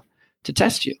upon you to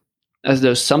test you, as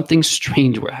though something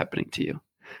strange were happening to you.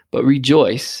 But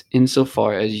rejoice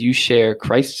insofar as you share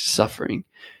Christ's suffering,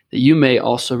 that you may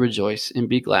also rejoice and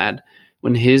be glad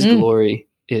when his glory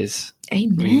is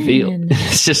revealed."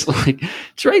 It's just like,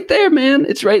 it's right there, man.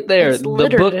 It's right there. It's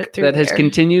the book that has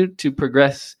continued to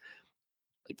progress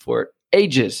for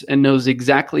ages and knows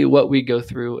exactly what we go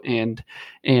through and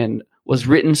was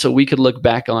written so we could look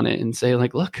back on it and say,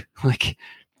 like, look, like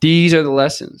these are the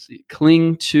lessons.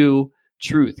 Cling to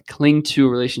truth, cling to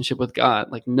a relationship with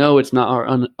God. Like, no, it's not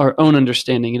our own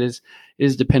understanding. It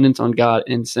is dependence on God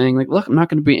and saying, like, look, I'm not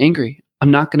going to be angry. I'm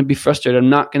not going to be frustrated.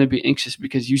 I'm not going to be anxious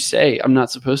because you say I'm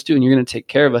not supposed to, and you're going to take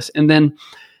care of us. And then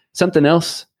something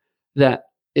else that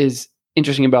is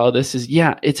interesting about all this is,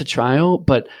 yeah, it's a trial,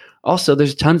 but also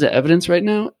there's tons of evidence right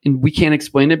now, and we can't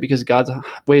explain it because God's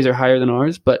ways are higher than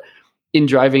ours. But in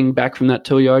driving back from that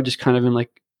tow yard, just kind of in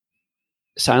like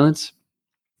silence,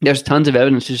 there's tons of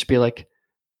evidence to just be like,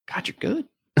 God, you're good.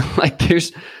 Like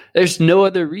there's no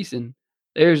other reason.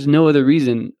 There's no other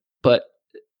reason but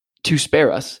to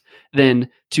spare us than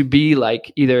to be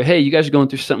like either, hey, you guys are going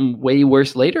through something way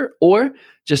worse later, or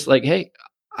just like, hey,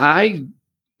 I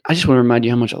just want to remind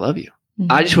you how much I love you.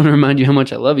 Mm-hmm. I just want to remind you how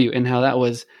much I love you and how that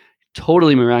was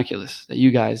totally miraculous that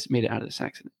you guys made it out of this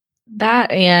accident.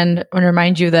 That, and I want to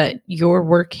remind you that your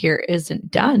work here isn't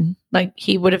done. Like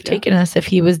he would have taken us if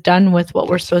he was done with what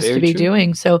we're supposed to be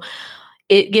doing. So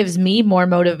it gives me more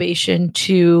motivation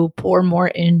to pour more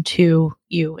into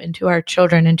you, into our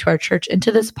children, into our church,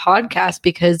 into this podcast,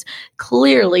 because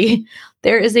clearly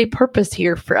there is a purpose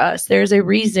here for us. There's a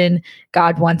reason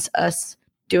God wants us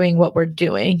doing what we're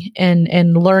doing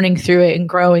and learning through it and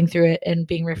growing through it and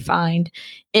being refined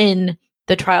in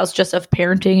the trials just of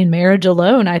parenting and marriage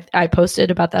alone. I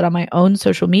posted about that on my own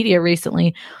social media recently.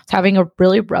 I was having a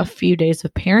really rough few days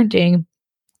of parenting,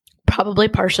 probably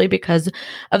partially because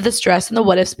of the stress and the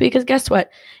what ifs, because guess what?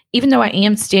 Even though I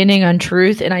am standing on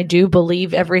truth and I do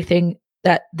believe everything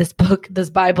that this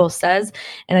Bible says,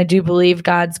 and I do believe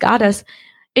God's got us,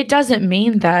 it doesn't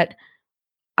mean that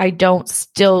I don't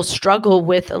still struggle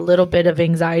with a little bit of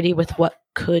anxiety with what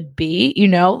could be,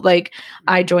 like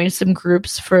I joined some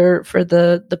groups for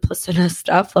the placenta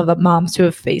stuff of moms who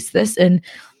have faced this. And,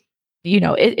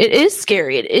 it is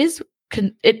scary. It is,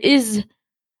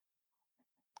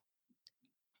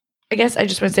 I guess I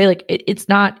just want to say like,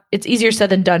 it's easier said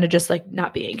than done to just like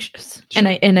not be anxious. Sure.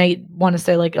 And I want to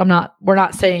say like, we're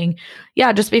not saying,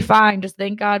 yeah, just be fine. Just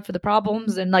thank God for the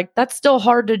problems. And like, that's still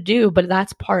hard to do, but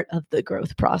that's part of the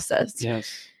growth process. Yes.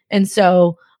 And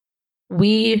so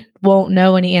we won't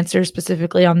know any answers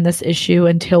specifically on this issue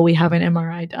until we have an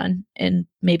MRI done in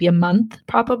maybe a month,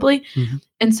 probably. Mm-hmm.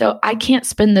 And so I can't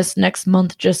spend this next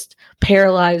month just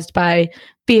paralyzed by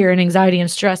fear and anxiety and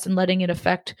stress and letting it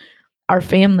affect our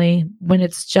family when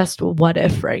it's just what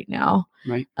if right now.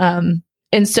 Right.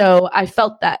 And so I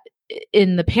felt that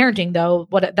in the parenting, though,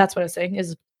 that's what I was saying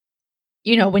is,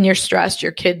 when you're stressed,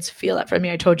 your kids feel that from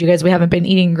you. I told you guys we haven't been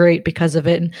eating great because of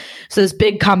it. And so this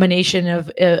big combination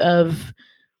of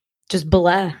just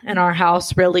blah in our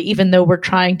house, really, even though we're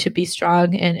trying to be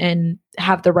strong and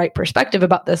have the right perspective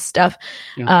about this stuff.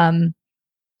 Yeah.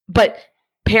 But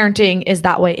parenting is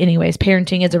that way anyways.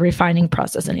 Parenting is a refining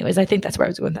process anyways. I think that's where I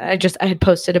was going with that. I had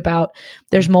posted about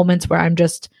there's moments where I'm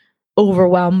just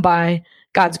overwhelmed by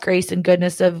God's grace and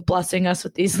goodness of blessing us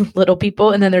with these little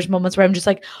people. And then there's moments where I'm just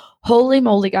like, holy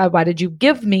moly, God, why did you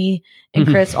give me and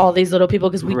Chris all these little people?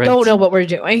 Because we don't know what we're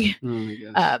doing. Oh my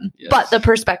gosh. Yes. But the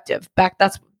perspective back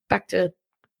to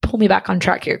pull me back on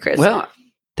track here, Chris. Well,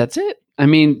 that's it. I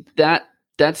mean,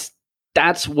 that's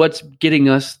what's getting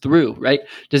us through, right?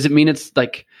 Does it mean it's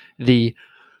like the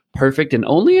perfect and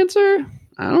only answer?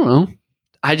 I don't know.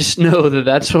 I just know that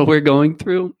that's what we're going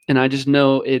through. And I just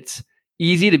know it's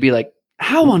easy to be like,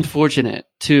 how unfortunate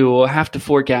to have to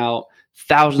fork out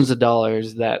thousands of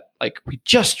dollars that like we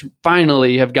just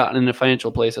finally have gotten in a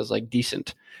financial place that's like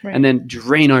decent, right, and then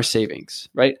drain our savings,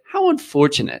 right? How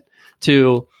unfortunate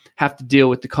to have to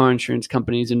deal with the car insurance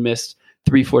companies and miss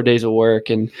 3-4 days of work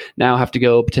and now have to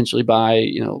go potentially buy,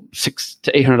 $600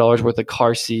 to $800 worth of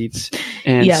car seats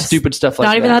and stupid stuff like that.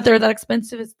 Not even that they're that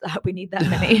expensive. It's that we need that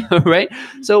many. Right?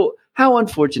 So how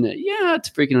unfortunate. Yeah, it's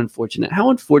freaking unfortunate. How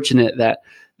unfortunate that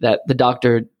the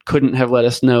doctor couldn't have let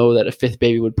us know that a fifth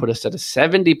baby would put us at a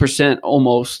 70%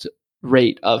 almost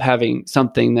rate of having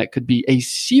something that could be a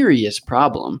serious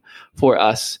problem for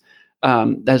us.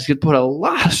 That's going to put a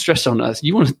lot of stress on us.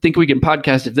 You want to think we can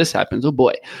podcast if this happens? Oh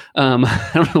boy.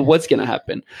 I don't know what's going to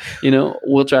happen.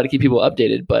 We'll try to keep people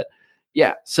updated, but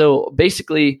yeah. So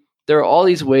basically there are all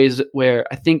these ways where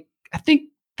I think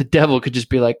the devil could just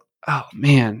be like, oh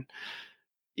man,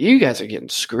 you guys are getting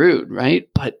screwed. Right.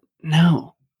 But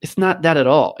no, it's not that at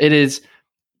all.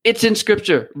 It's in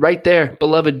scripture right there.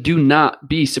 Beloved, do not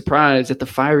be surprised at the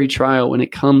fiery trial when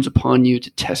it comes upon you to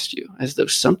test you, as though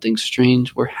something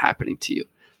strange were happening to you.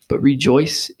 But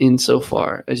rejoice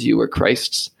insofar as you were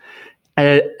Christ's,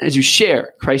 as you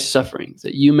share Christ's sufferings,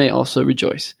 that you may also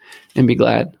rejoice and be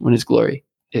glad when his glory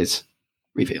is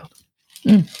revealed.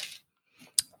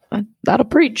 That'll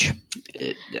preach.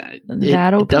 It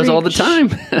does all the time.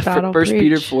 First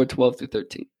Peter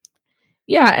 4:12-13.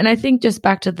 Yeah. And I think just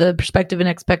back to the perspective and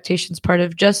expectations part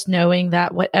of just knowing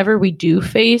that whatever we do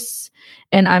face,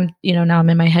 and I'm, now I'm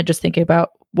in my head just thinking about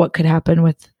what could happen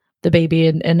with the baby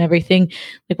and everything,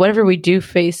 like whatever we do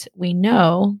face, we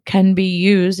know can be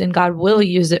used and God will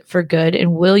use it for good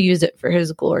and will use it for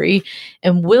his glory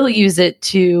and will use it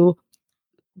to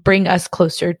bring us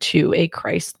closer to a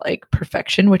Christ-like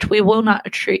perfection, which we will not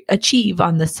achieve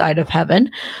on this side of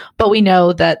heaven. But we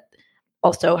know that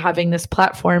also having this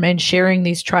platform and sharing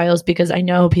these trials, because I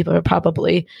know people are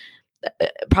probably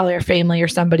our family or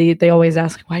somebody, they always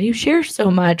ask, why do you share so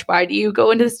much? Why do you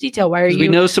go into this detail? Why are you? We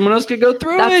know someone else could go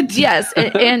through it. Yes.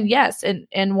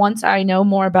 And once I know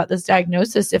more about this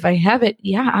diagnosis, if I have it,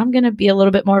 I'm going to be a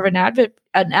little bit more of an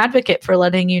advocate for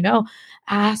letting you know,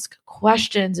 ask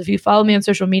questions. If you follow me on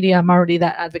social media, I'm already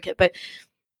that advocate, but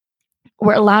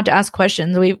we're allowed to ask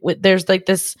questions. There's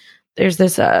this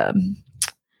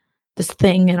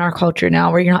thing in our culture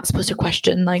now where you're not supposed to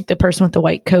question like the person with the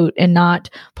white coat and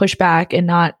not push back and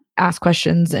not ask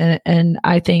questions. And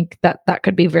I think that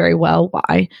could be very well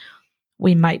why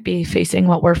we might be facing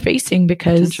what we're facing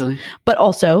but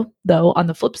also though, on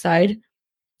the flip side,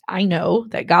 I know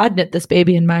that God knit this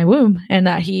baby in my womb and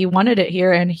that he wanted it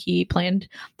here and he planned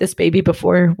this baby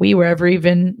before we were ever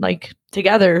even like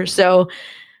together. So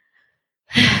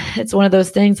it's one of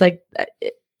those things like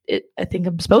I think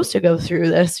I'm supposed to go through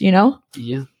this,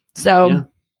 Yeah. So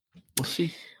we'll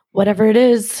see. Whatever it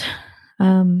is,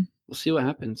 we'll see what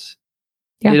happens.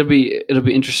 Yeah. It'll be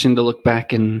interesting to look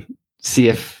back and see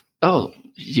if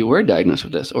you were diagnosed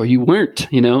with this or you weren't,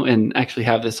 and actually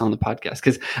have this on the podcast.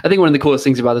 Because I think one of the coolest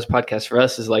things about this podcast for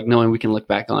us is like knowing we can look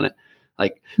back on it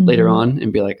like later on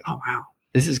and be like, oh wow,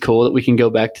 this is cool that we can go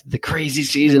back to the crazy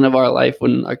season of our life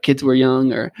when our kids were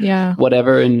young or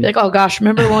whatever. And like, oh gosh,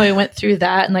 remember when we went through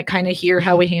that and like kind of hear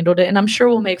how we handled it. And I'm sure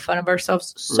we'll make fun of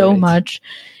ourselves so much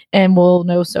and we'll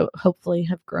know, so hopefully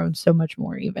have grown so much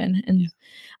more even. And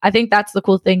I think that's the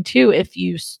cool thing too. If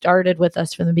you started with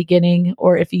us from the beginning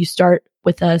or if you start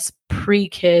with us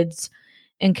pre-kids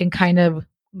and can kind of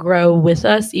grow with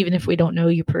us, even if we don't know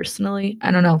you personally.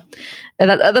 I don't know. And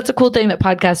that's a cool thing that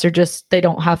podcasts are just, they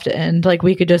don't have to end. Like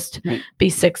we could just be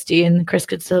 60 and Chris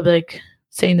could still be like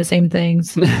saying the same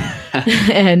things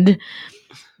and,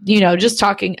 just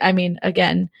talking. I mean,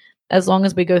 again, as long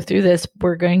as we go through this,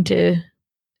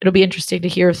 it'll be interesting to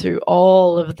hear through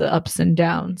all of the ups and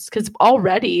downs. Cause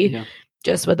already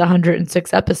just with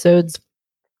 106 episodes,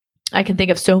 I can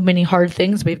think of so many hard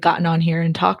things we've gotten on here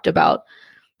and talked about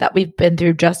that we've been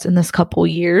through just in this couple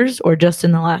years or just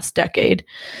in the last decade.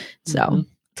 So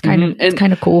it's kind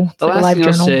of cool. It's the like last thing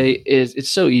journal. I'll say is it's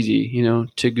so easy,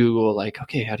 to Google like,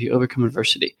 okay, how do you overcome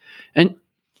adversity? And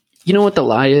you know what the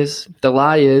lie is? The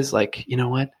lie is like, you know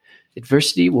what?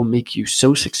 Adversity will make you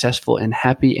so successful and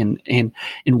happy. And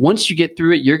once you get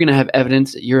through it, you're going to have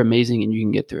evidence that you're amazing and you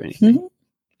can get through anything. Mm-hmm.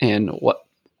 And what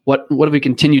have we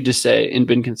continued to say and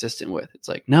been consistent with? It's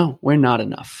like, no, we're not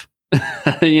enough.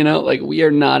 Like we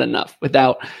are not enough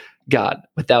without God,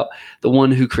 without the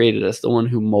one who created us, the one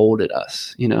who molded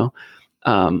us,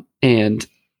 and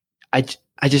I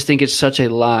just think it's such a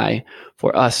lie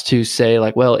for us to say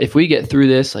like, well, if we get through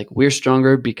this, like we're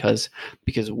stronger because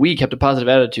we kept a positive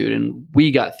attitude and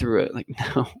we got through it. Like,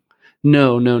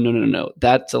 no.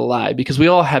 That's a lie because we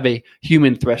all have a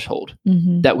human threshold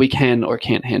that we can or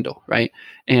can't handle. Right.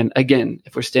 And again,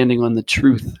 if we're standing on the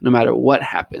truth, no matter what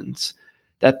happens,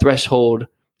 that threshold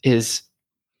it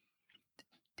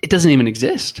doesn't even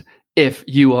exist. If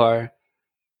you are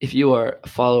a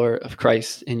follower of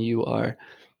Christ and you are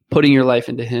putting your life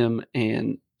into him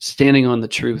and standing on the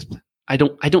truth, I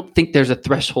don't think there's a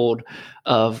threshold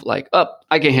of like,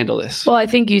 I can handle this. Well, I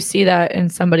think you see that in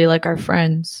somebody like our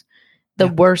friends. The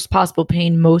worst possible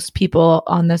pain most people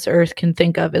on this earth can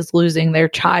think of is losing their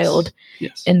child.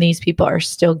 Yes. And and these people are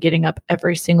still getting up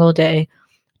every single day,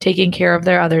 taking care of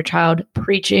their other child,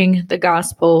 preaching the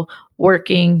gospel,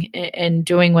 working and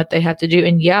doing what they have to do.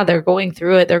 And they're going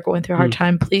through it. They're going through a hard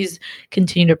time. Please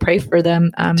continue to pray for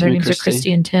them. Their names are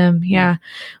Christy and Tim. Yeah.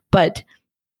 But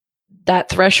that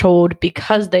threshold,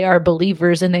 because they are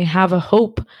believers and they have a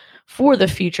hope for the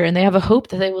future and they have a hope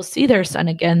that they will see their son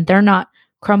again, they're not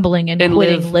crumbling and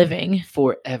quitting living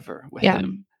forever with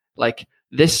him. Like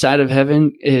this side of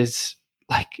heaven is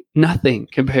like nothing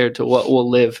compared to what we'll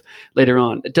live later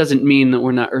on. It doesn't mean that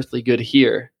we're not earthly good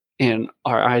here and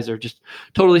our eyes are just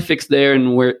totally fixed there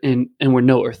and we're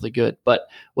no earthly good. But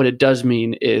what it does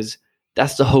mean is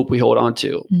that's the hope we hold on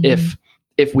to.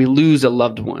 If we lose a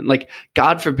loved one, like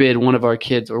God forbid one of our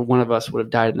kids or one of us would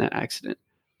have died in that accident,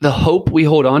 the hope we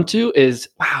hold on to is,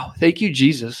 wow, thank you,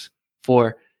 Jesus,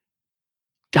 for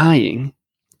dying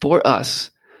for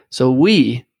us so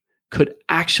we could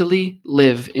actually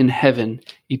live in heaven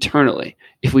eternally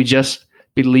if we just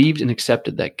believed and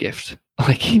accepted that gift.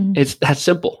 Like it's that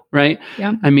simple, right?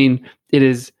 Yeah. I mean, it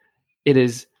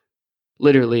is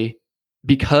literally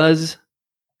because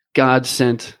God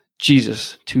sent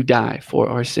Jesus to die for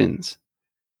our sins.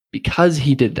 Because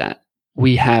he did that,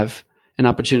 we have an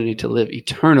opportunity to live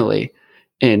eternally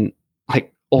in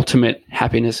like ultimate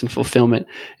happiness and fulfillment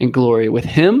and glory with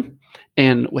him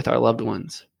and with our loved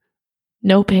ones.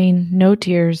 No pain, no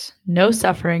tears, no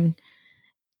suffering,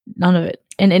 none of it.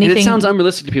 And anything. And it sounds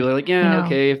unrealistic to people. They're like,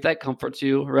 okay, if that comforts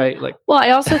you, right? Like, well,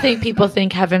 I also think people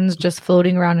think heaven's just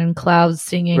floating around in clouds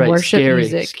singing worship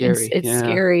music. Scary. It's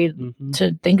scary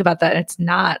to think about that. It's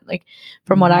not like,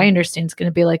 from what I understand, it's going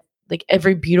to be like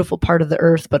every beautiful part of the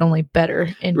earth, but only better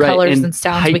in colors and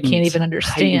sounds we can't even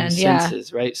understand.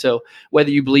 Senses, right? So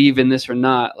whether you believe in this or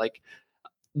not, like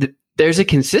there's a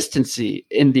consistency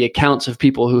in the accounts of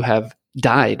people who have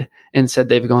died and said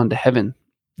they've gone to heaven.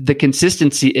 The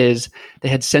consistency is they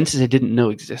had senses they didn't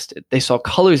know existed. They saw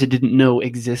colors they didn't know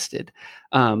existed.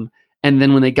 And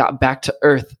then when they got back to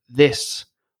earth, this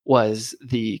was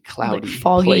the cloudy, like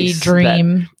foggy place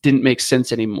dream that didn't make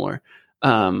sense anymore.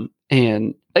 And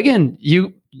again,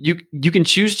 you can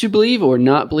choose to believe or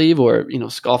not believe, or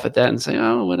scoff at that and say,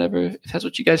 oh, whatever, if that's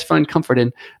what you guys find comfort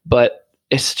in. But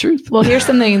it's the truth. Well, here's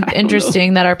something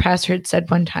interesting that our pastor had said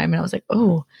one time, and I was like,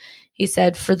 oh, he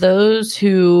said, for those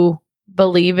who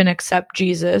believe and accept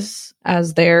Jesus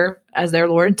as their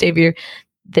Lord and Savior,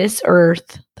 this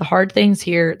earth, the hard things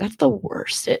here, that's the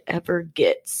worst it ever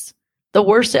gets. The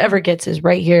worst it ever gets is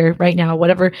right here, right now.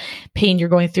 Whatever pain you're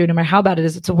going through, no matter how bad it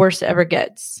is, it's the worst it ever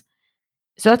gets.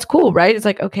 So that's cool, right? It's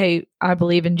like, okay, I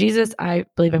believe in Jesus. I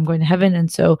believe I'm going to heaven.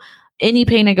 And so any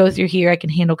pain I go through here, I can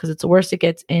handle because it's the worst it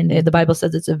gets. And the Bible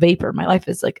says it's a vapor. My life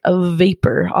is like a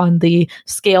vapor on the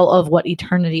scale of what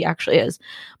eternity actually is.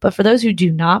 But for those who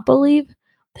do not believe,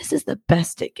 this is the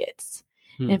best it gets.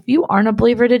 And if you aren't a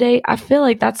believer today, I feel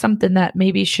like that's something that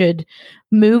maybe should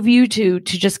move you to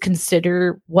just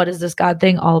consider, what is this God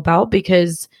thing all about?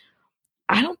 Because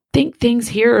I don't think things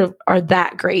here are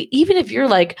that great. Even if you're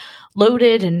like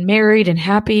loaded and married and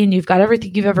happy and you've got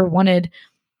everything you've ever wanted,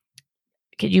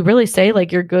 could you really say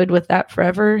like you're good with that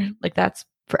forever? Like that's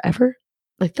forever?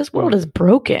 Like this world is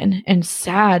broken and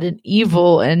sad and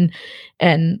evil and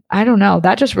I don't know.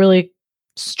 That just really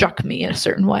struck me in a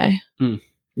certain way.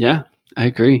 Yeah, I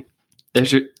agree.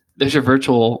 There's your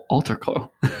virtual altar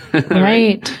call.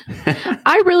 Right.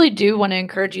 I really do want to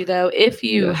encourage you though, if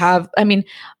you have, I mean,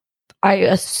 I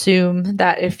assume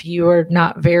that if you are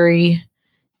not very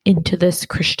into this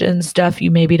Christian stuff, you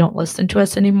maybe don't listen to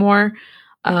us anymore.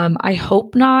 I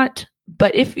hope not.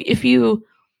 But if you,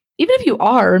 even if you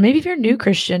are, or maybe if you're a new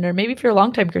Christian, or maybe if you're a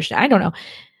longtime Christian, I don't know,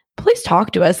 please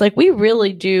talk to us. Like we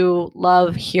really do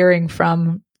love hearing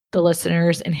from the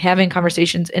listeners and having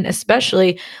conversations. And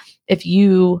especially if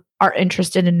you are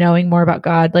interested in knowing more about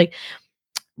God, like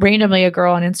randomly a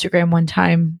girl on Instagram one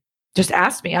time just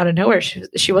asked me out of nowhere.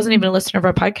 She wasn't even a listener of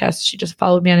our podcast. She just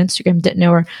followed me on Instagram, didn't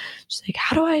know her. She's like,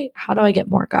 how do I get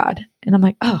more God? And I'm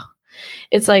like, oh,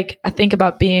 it's like, I think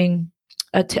about being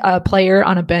a player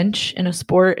on a bench in a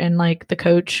sport and like the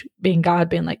coach being God,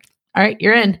 being like, all right,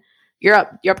 you're in, you're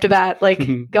up to bat.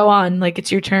 Like, go on. Like,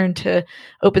 it's your turn to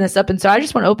open this up. And so I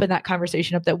just want to open that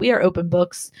conversation up, that we are open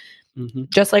books,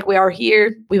 just like we are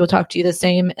here. We will talk to you the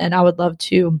same. And I would love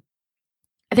to,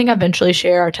 I think, eventually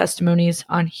share our testimonies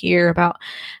on here about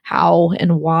how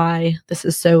and why this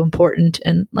is so important,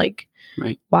 and like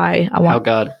why I want how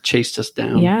God chased us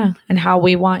down. Yeah. And how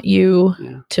we want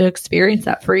you to experience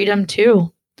that freedom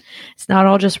too. It's not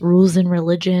all just rules and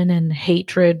religion and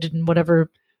hatred and whatever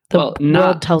the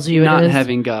world tells you it is. Not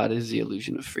having God is the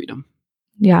illusion of freedom.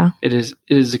 Yeah. It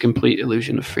is a complete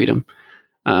illusion of freedom.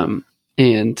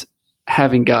 And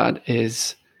having God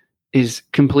is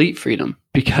complete freedom,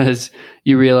 because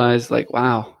you realize like,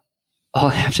 wow, all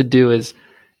I have to do is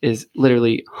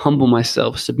literally humble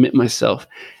myself, submit myself,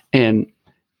 and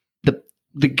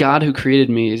the God who created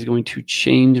me is going to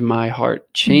change my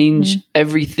heart, change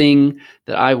everything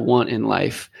that I want in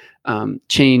life,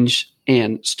 change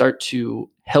and start to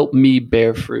help me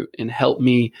bear fruit and help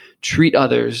me treat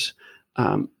others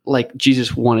like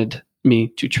Jesus wanted me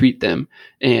to treat them,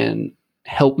 and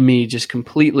help me just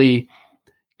completely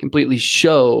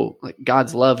show like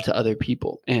God's love to other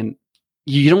people. And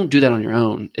you don't do that on your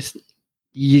own. It's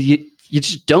you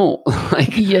just don't.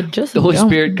 Like, you just the Holy don't.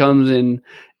 Spirit comes in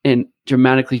and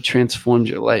dramatically transforms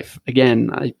your life.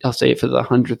 Again, I'll say it for the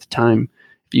 100th time.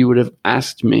 If you would have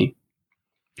asked me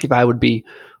if I would be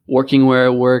working where I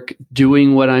work,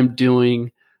 doing what I'm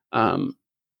doing, and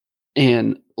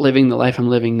living the life I'm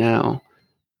living now,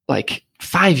 like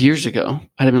 5 years ago,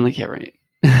 I'd have been like, yeah, right.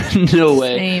 No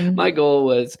way. Same. My goal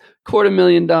was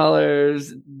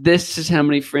 $250,000. This is how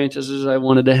many franchises I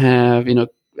wanted to have. You know,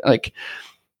 like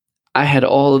I had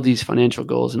all of these financial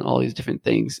goals and all these different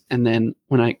things. And then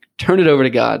when I turned it over to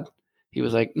God, he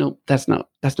was like, no, that's not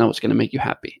what's going to make you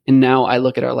happy. And now I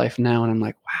look at our life now and I'm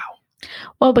like, wow.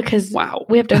 Well, because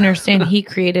we have to understand he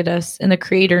created us, and the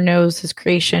creator knows his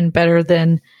creation better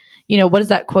than, you know, what is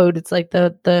that quote? It's like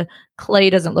the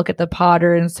clay doesn't look at the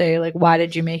potter and say like, why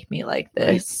did you make me like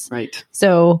this? Right.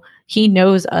 So he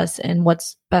knows us and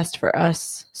what's best for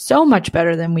us so much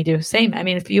better than we do. Same. I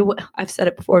mean, I've said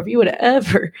it before, if you would have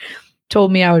ever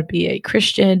told me I would be a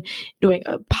Christian, doing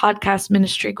a podcast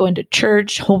ministry, going to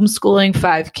church, homeschooling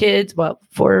 5 kids,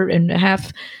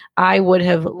 4.5, I would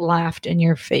have laughed in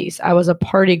your face. I was a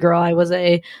party girl. I was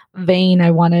a vain.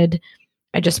 I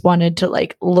just wanted to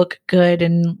like look good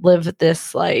and live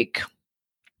this like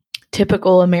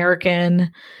typical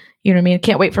American, you know what I mean?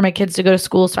 Can't wait for my kids to go to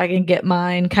school so I can get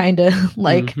mine kind of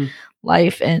like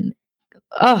life. And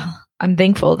I'm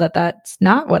thankful that that's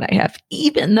not what I have,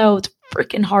 even though it's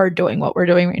freaking hard doing what we're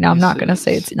doing right now. I'm not going to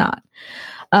say it's not.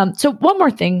 So one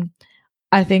more thing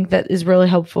I think that is really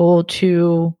helpful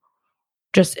to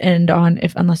just end on,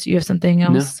 unless you have something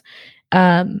else.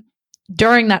 No.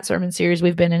 During that sermon series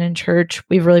we've been in church,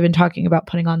 we've really been talking about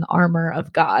putting on the armor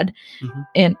of God.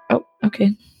 And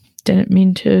okay, didn't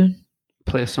mean to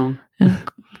play a song.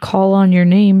 Call on your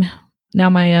name. Now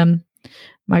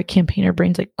my campaigner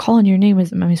brain's like, call on your name.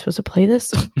 Am I supposed to play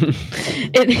this?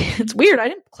 It's weird. I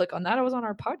didn't click on that. I was on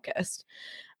our podcast.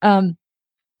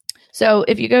 So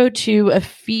if you go to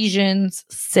Ephesians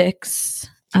 6,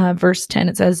 verse 10,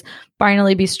 it says,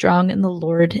 finally be strong in the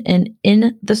Lord and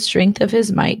in the strength of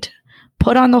his might.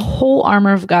 Put on the whole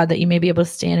armor of God that you may be able to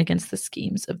stand against the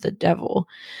schemes of the devil.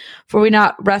 For we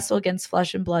not wrestle against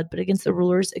flesh and blood, but against the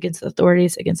rulers, against the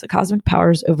authorities, against the cosmic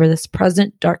powers over this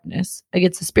present darkness,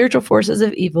 against the spiritual forces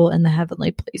of evil in the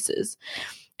heavenly places.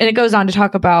 And it goes on to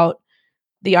talk about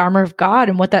the armor of God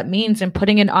and what that means, and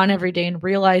putting it on every day and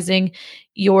realizing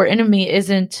your enemy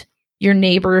isn't your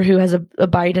neighbor who has a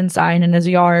Biden sign in his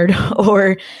yard,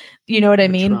 or you know what I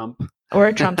mean? Trump. Or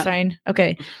a Trump sign.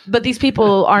 Okay. But these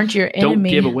people aren't your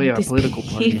enemy. Don't give away our These political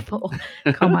party. people,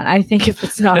 come on. I think if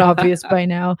it's not obvious by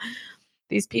now,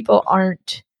 these people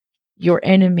aren't your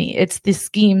enemy. It's the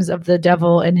schemes of the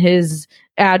devil and his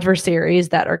adversaries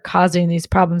that are causing these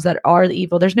problems, that are the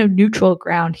evil. There's no neutral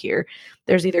ground here.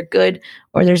 There's either good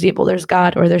or there's evil. There's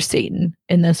God or there's Satan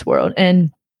in this world.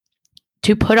 And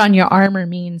to put on your armor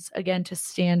means, again, to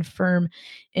stand firm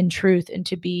in truth and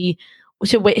to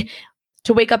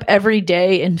wake up every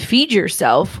day and feed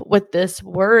yourself with this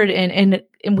word. And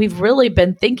we've really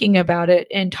been thinking about it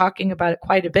and talking about it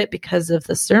quite a bit because of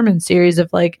the sermon series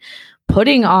of like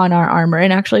putting on our armor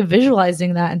and actually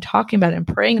visualizing that and talking about it and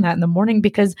praying that in the morning,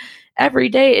 because every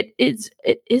day it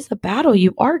is a battle.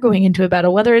 You are going into a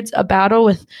battle, whether it's a battle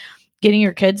with getting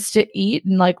your kids to eat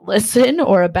and like listen,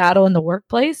 or a battle in the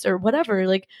workplace or whatever.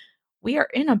 Like, we are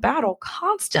in a battle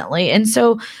constantly. And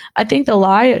so I think the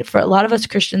lie for a lot of us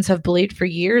Christians have believed for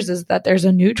years is that there's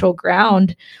a neutral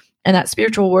ground and that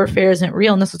spiritual warfare isn't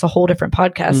real. And this is a whole different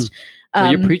podcast.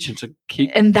 Well, you're preaching, so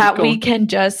keep that we going. can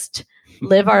just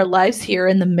live our lives here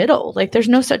in the middle. Like, there's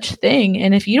no such thing.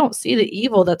 And if you don't see the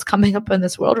evil that's coming up in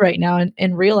this world right now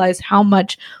and realize how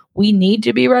much we need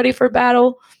to be ready for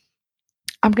battle,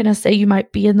 I'm going to say you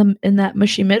might be in that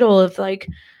mushy middle of like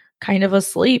kind of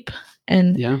asleep.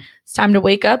 And it's time to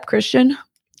wake up, Christian,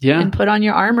 and put on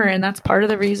your armor. And that's part of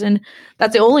the reason,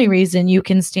 that's the only reason you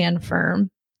can stand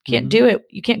firm. Can't do it.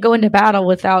 You can't go into battle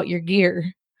without your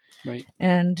gear. Right.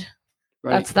 And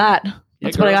that's that.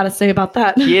 That's what I girl. got to say about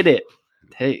that. Get it.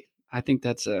 Hey, I think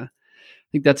that's a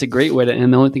great way to,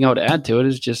 and the only thing I would add to it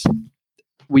is just,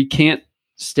 we can't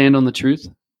stand on the truth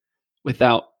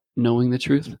without knowing the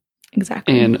truth.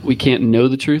 Exactly. And we can't know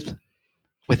the truth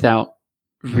without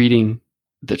reading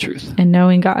the truth and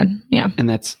knowing God. Yeah. And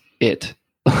that's it.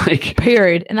 Like,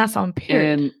 period. And that's on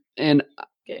period. And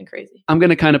getting crazy. I'm going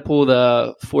to kind of pull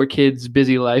the 4 kids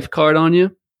busy life card on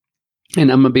you.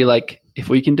 And I'm going to be like, if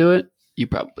we can do it, you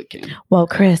probably can. Well,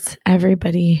 Chris,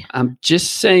 everybody. I'm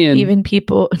just saying. Even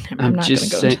people. I'm not going to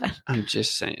go into that. I'm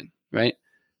just saying, right?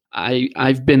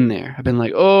 I've been there. I've been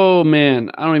like, oh man,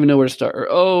 I don't even know where to start. Or,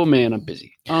 oh man, I'm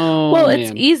busy. Oh, well, man,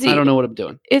 it's easy. I don't know what I'm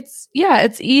doing. It's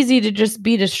easy to just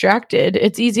be distracted.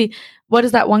 It's easy. What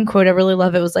is that one quote? I really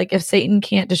love it. It was like, if Satan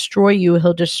can't destroy you,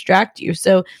 he'll distract you.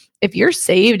 So if you're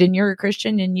saved and you're a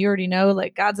Christian and you already know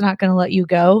like God's not going to let you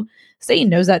go, Satan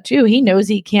knows that too. He knows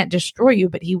he can't destroy you,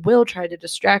 but he will try to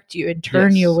distract you and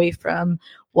turn you away from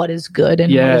what is good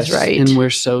and what is right. And we're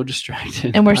so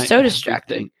distracted. And we're so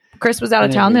distracted. Chris was out of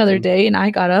town the other day and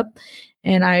I got up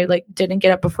and I like didn't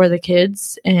get up before the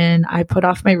kids and I put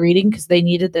off my reading because they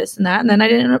needed this and that. And then I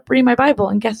didn't end up reading my Bible.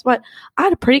 And guess what? I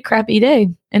had a pretty crappy day.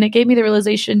 And it gave me the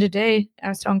realization today. I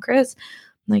was telling Chris,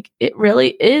 like, it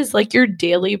really is like your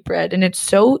daily bread. And it's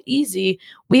so easy.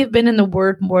 We have been in the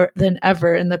Word more than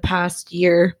ever in the past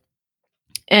year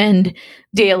and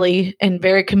daily and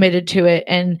very committed to it.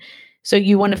 And so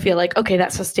you want to feel like, okay,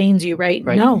 that sustains you, right?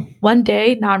 No, one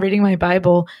day not reading my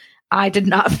Bible, I did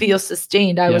not feel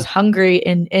sustained. I was hungry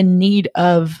and in need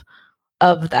of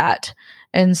that.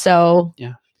 And so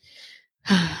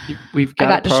we've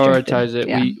got to prioritize it.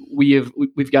 Yeah.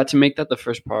 We've got to make that the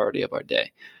first priority of our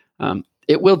day.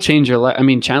 It will change your life. I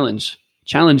mean, challenge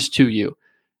to you.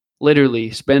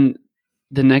 Literally spend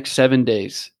the next 7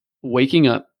 days waking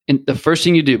up. And the first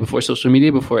thing you do before social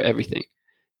media, before everything,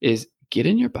 is get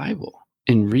in your Bible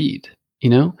and read. You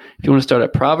know, if you want to start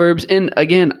at Proverbs, and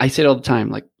again, I say it all the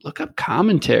time, like look up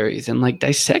commentaries and like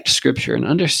dissect scripture and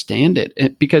understand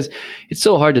it, because it's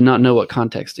so hard to not know what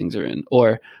context things are in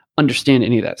or understand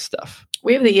any of that stuff.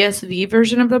 We have the ESV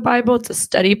version of the Bible. It's a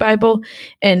study Bible,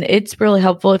 and it's really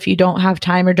helpful if you don't have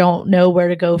time or don't know where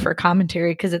to go for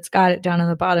commentary, because it's got it down on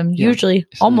the bottom, usually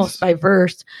almost by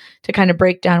verse, to kind of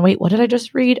break down, wait, what did I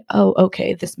just read? Oh,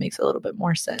 okay, this makes a little bit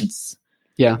more sense.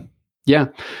 Yeah.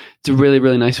 It's a really,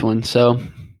 really nice one. So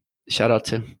shout out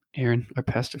to Aaron, our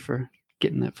pastor, for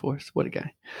getting that for us. What a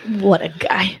guy.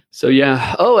 So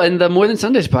yeah. Oh, and the More Than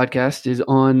Sundays podcast is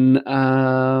on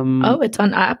it's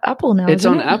on Apple now. It's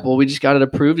on Apple. We just got it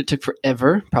approved. It took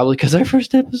forever, probably because our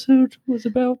first episode was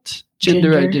about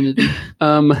gender identity.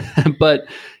 But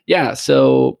yeah,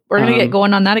 so we're going to get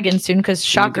going on that again soon because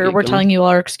shocker, we're going. telling you all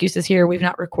our excuses here. We've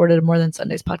not recorded a More Than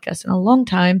Sundays podcast in a long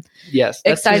time. Yes.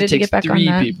 That's Excited to get back on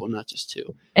that. 3 people, not just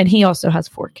 2. And he also has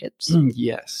 4 kids.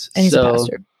 Yes. And he's a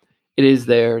pastor. It is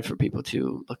there for people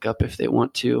to look up if they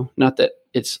want to. Not that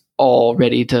it's all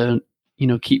ready to,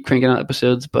 keep cranking out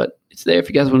episodes, but it's there if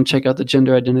you guys want to check out the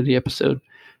gender identity episode.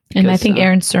 And I think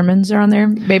Aaron's sermons are on there.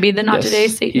 Maybe the Not Today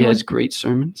Satan. He has great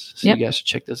sermons. So you guys should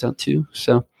check those out too.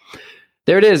 So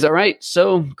there it is. All right.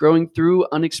 So growing through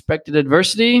unexpected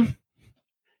adversity,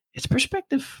 it's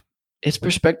perspective. It's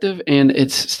perspective, and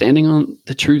it's standing on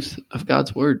the truth of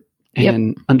God's word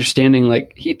and understanding,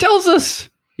 like he tells us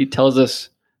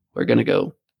we're going to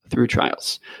go through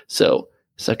trials. So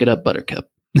suck it up, Buttercup.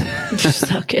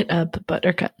 Suck it up,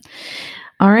 Buttercup.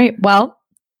 All right. Well,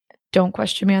 don't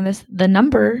question me on this. The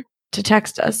number to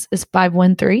text us is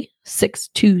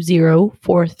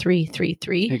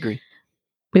 513-620-4333. I agree.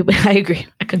 I agree.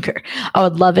 I concur. I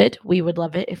would love it. We would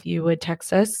love it if you would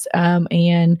text us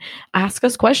and ask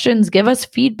us questions, give us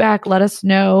feedback, let us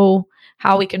know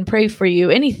how we can pray for you.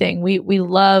 Anything. We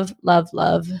love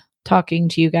talking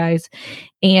to you guys.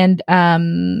 And I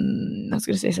was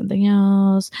going to say something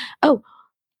else. Oh,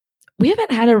 we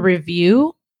haven't had a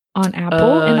review on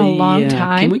Apple in a long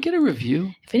time. Can we get a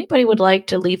review? If anybody would like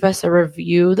to leave us a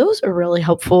review, those are really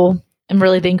helpful. I'm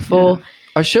really thankful. Yeah.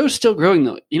 Our show's still growing,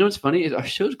 though. You know what's funny is our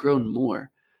show's grown more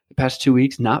the past 2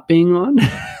 weeks not being on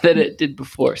than it did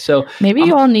before. So maybe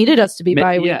you all needed us to be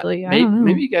bi-weekly. I don't know.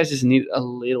 Maybe you guys just need a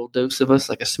little dose of us,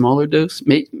 like a smaller dose.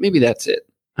 Maybe that's it.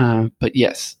 But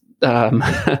yes.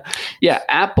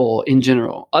 Apple in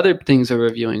general. Other things are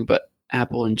reviewing, but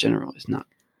Apple in general is not.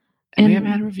 And we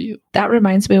haven't had a review. That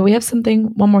reminds me, we have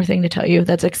one more thing to tell you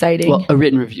that's exciting. Well, a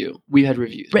written review. We had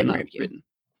reviews. Written review.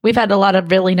 We've had a lot of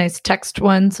really nice text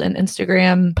ones and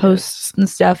Instagram posts and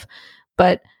stuff,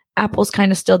 but Apple's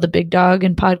kind of still the big dog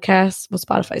in podcasts. Well,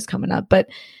 Spotify's coming up, but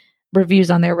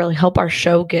reviews on there really help our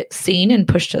show get seen and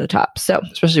pushed to the top. So,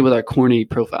 especially with our corny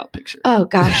profile picture. Oh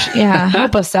gosh, yeah,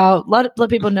 help us out. Let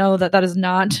people know that is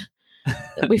not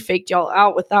that we faked y'all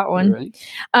out with that one. Right.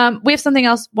 We have something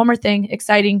else. One more thing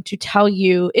exciting to tell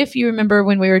you. If you remember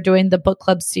when we were doing the book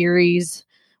club series,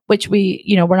 which we're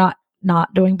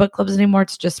not doing book clubs anymore.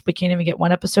 It's just we can't even get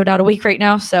one episode out a week right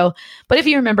now. So, but if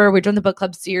you remember, we're doing the book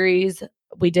club series.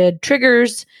 We did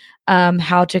triggers,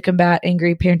 how to combat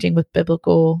angry parenting with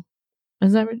biblical.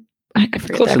 Is that right? I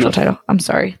forget the actual title. I'm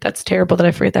sorry. That's terrible that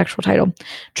I forget the actual title.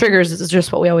 Triggers is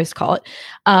just what we always call it.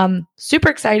 Super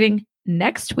exciting.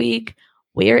 Next week,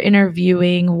 we are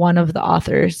interviewing one of the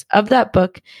authors of that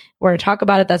book. We're going to talk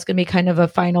about it. That's going to be kind of a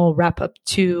final wrap up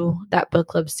to that book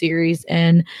club series.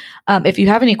 And if you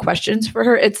have any questions for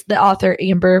her, it's the author,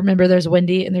 Amber. Remember, there's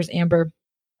Wendy and there's Amber.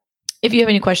 If you have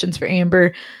any questions for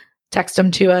Amber, text them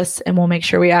to us and we'll make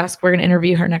sure we ask. We're going to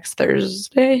interview her next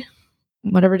Thursday,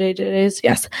 whatever day it is.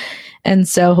 Yes. And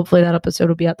so hopefully that episode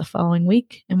will be out the following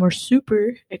week. And we're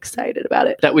super excited about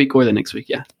it. That week or the next week.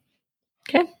 Yeah.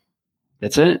 Okay.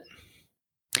 That's it.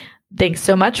 Thanks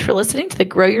so much for listening to the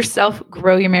Grow Yourself,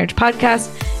 Grow Your Marriage podcast.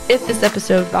 If this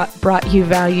episode brought you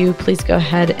value, please go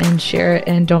ahead and share it.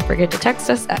 And don't forget to text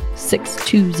us at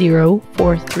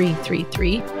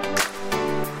 620-4333.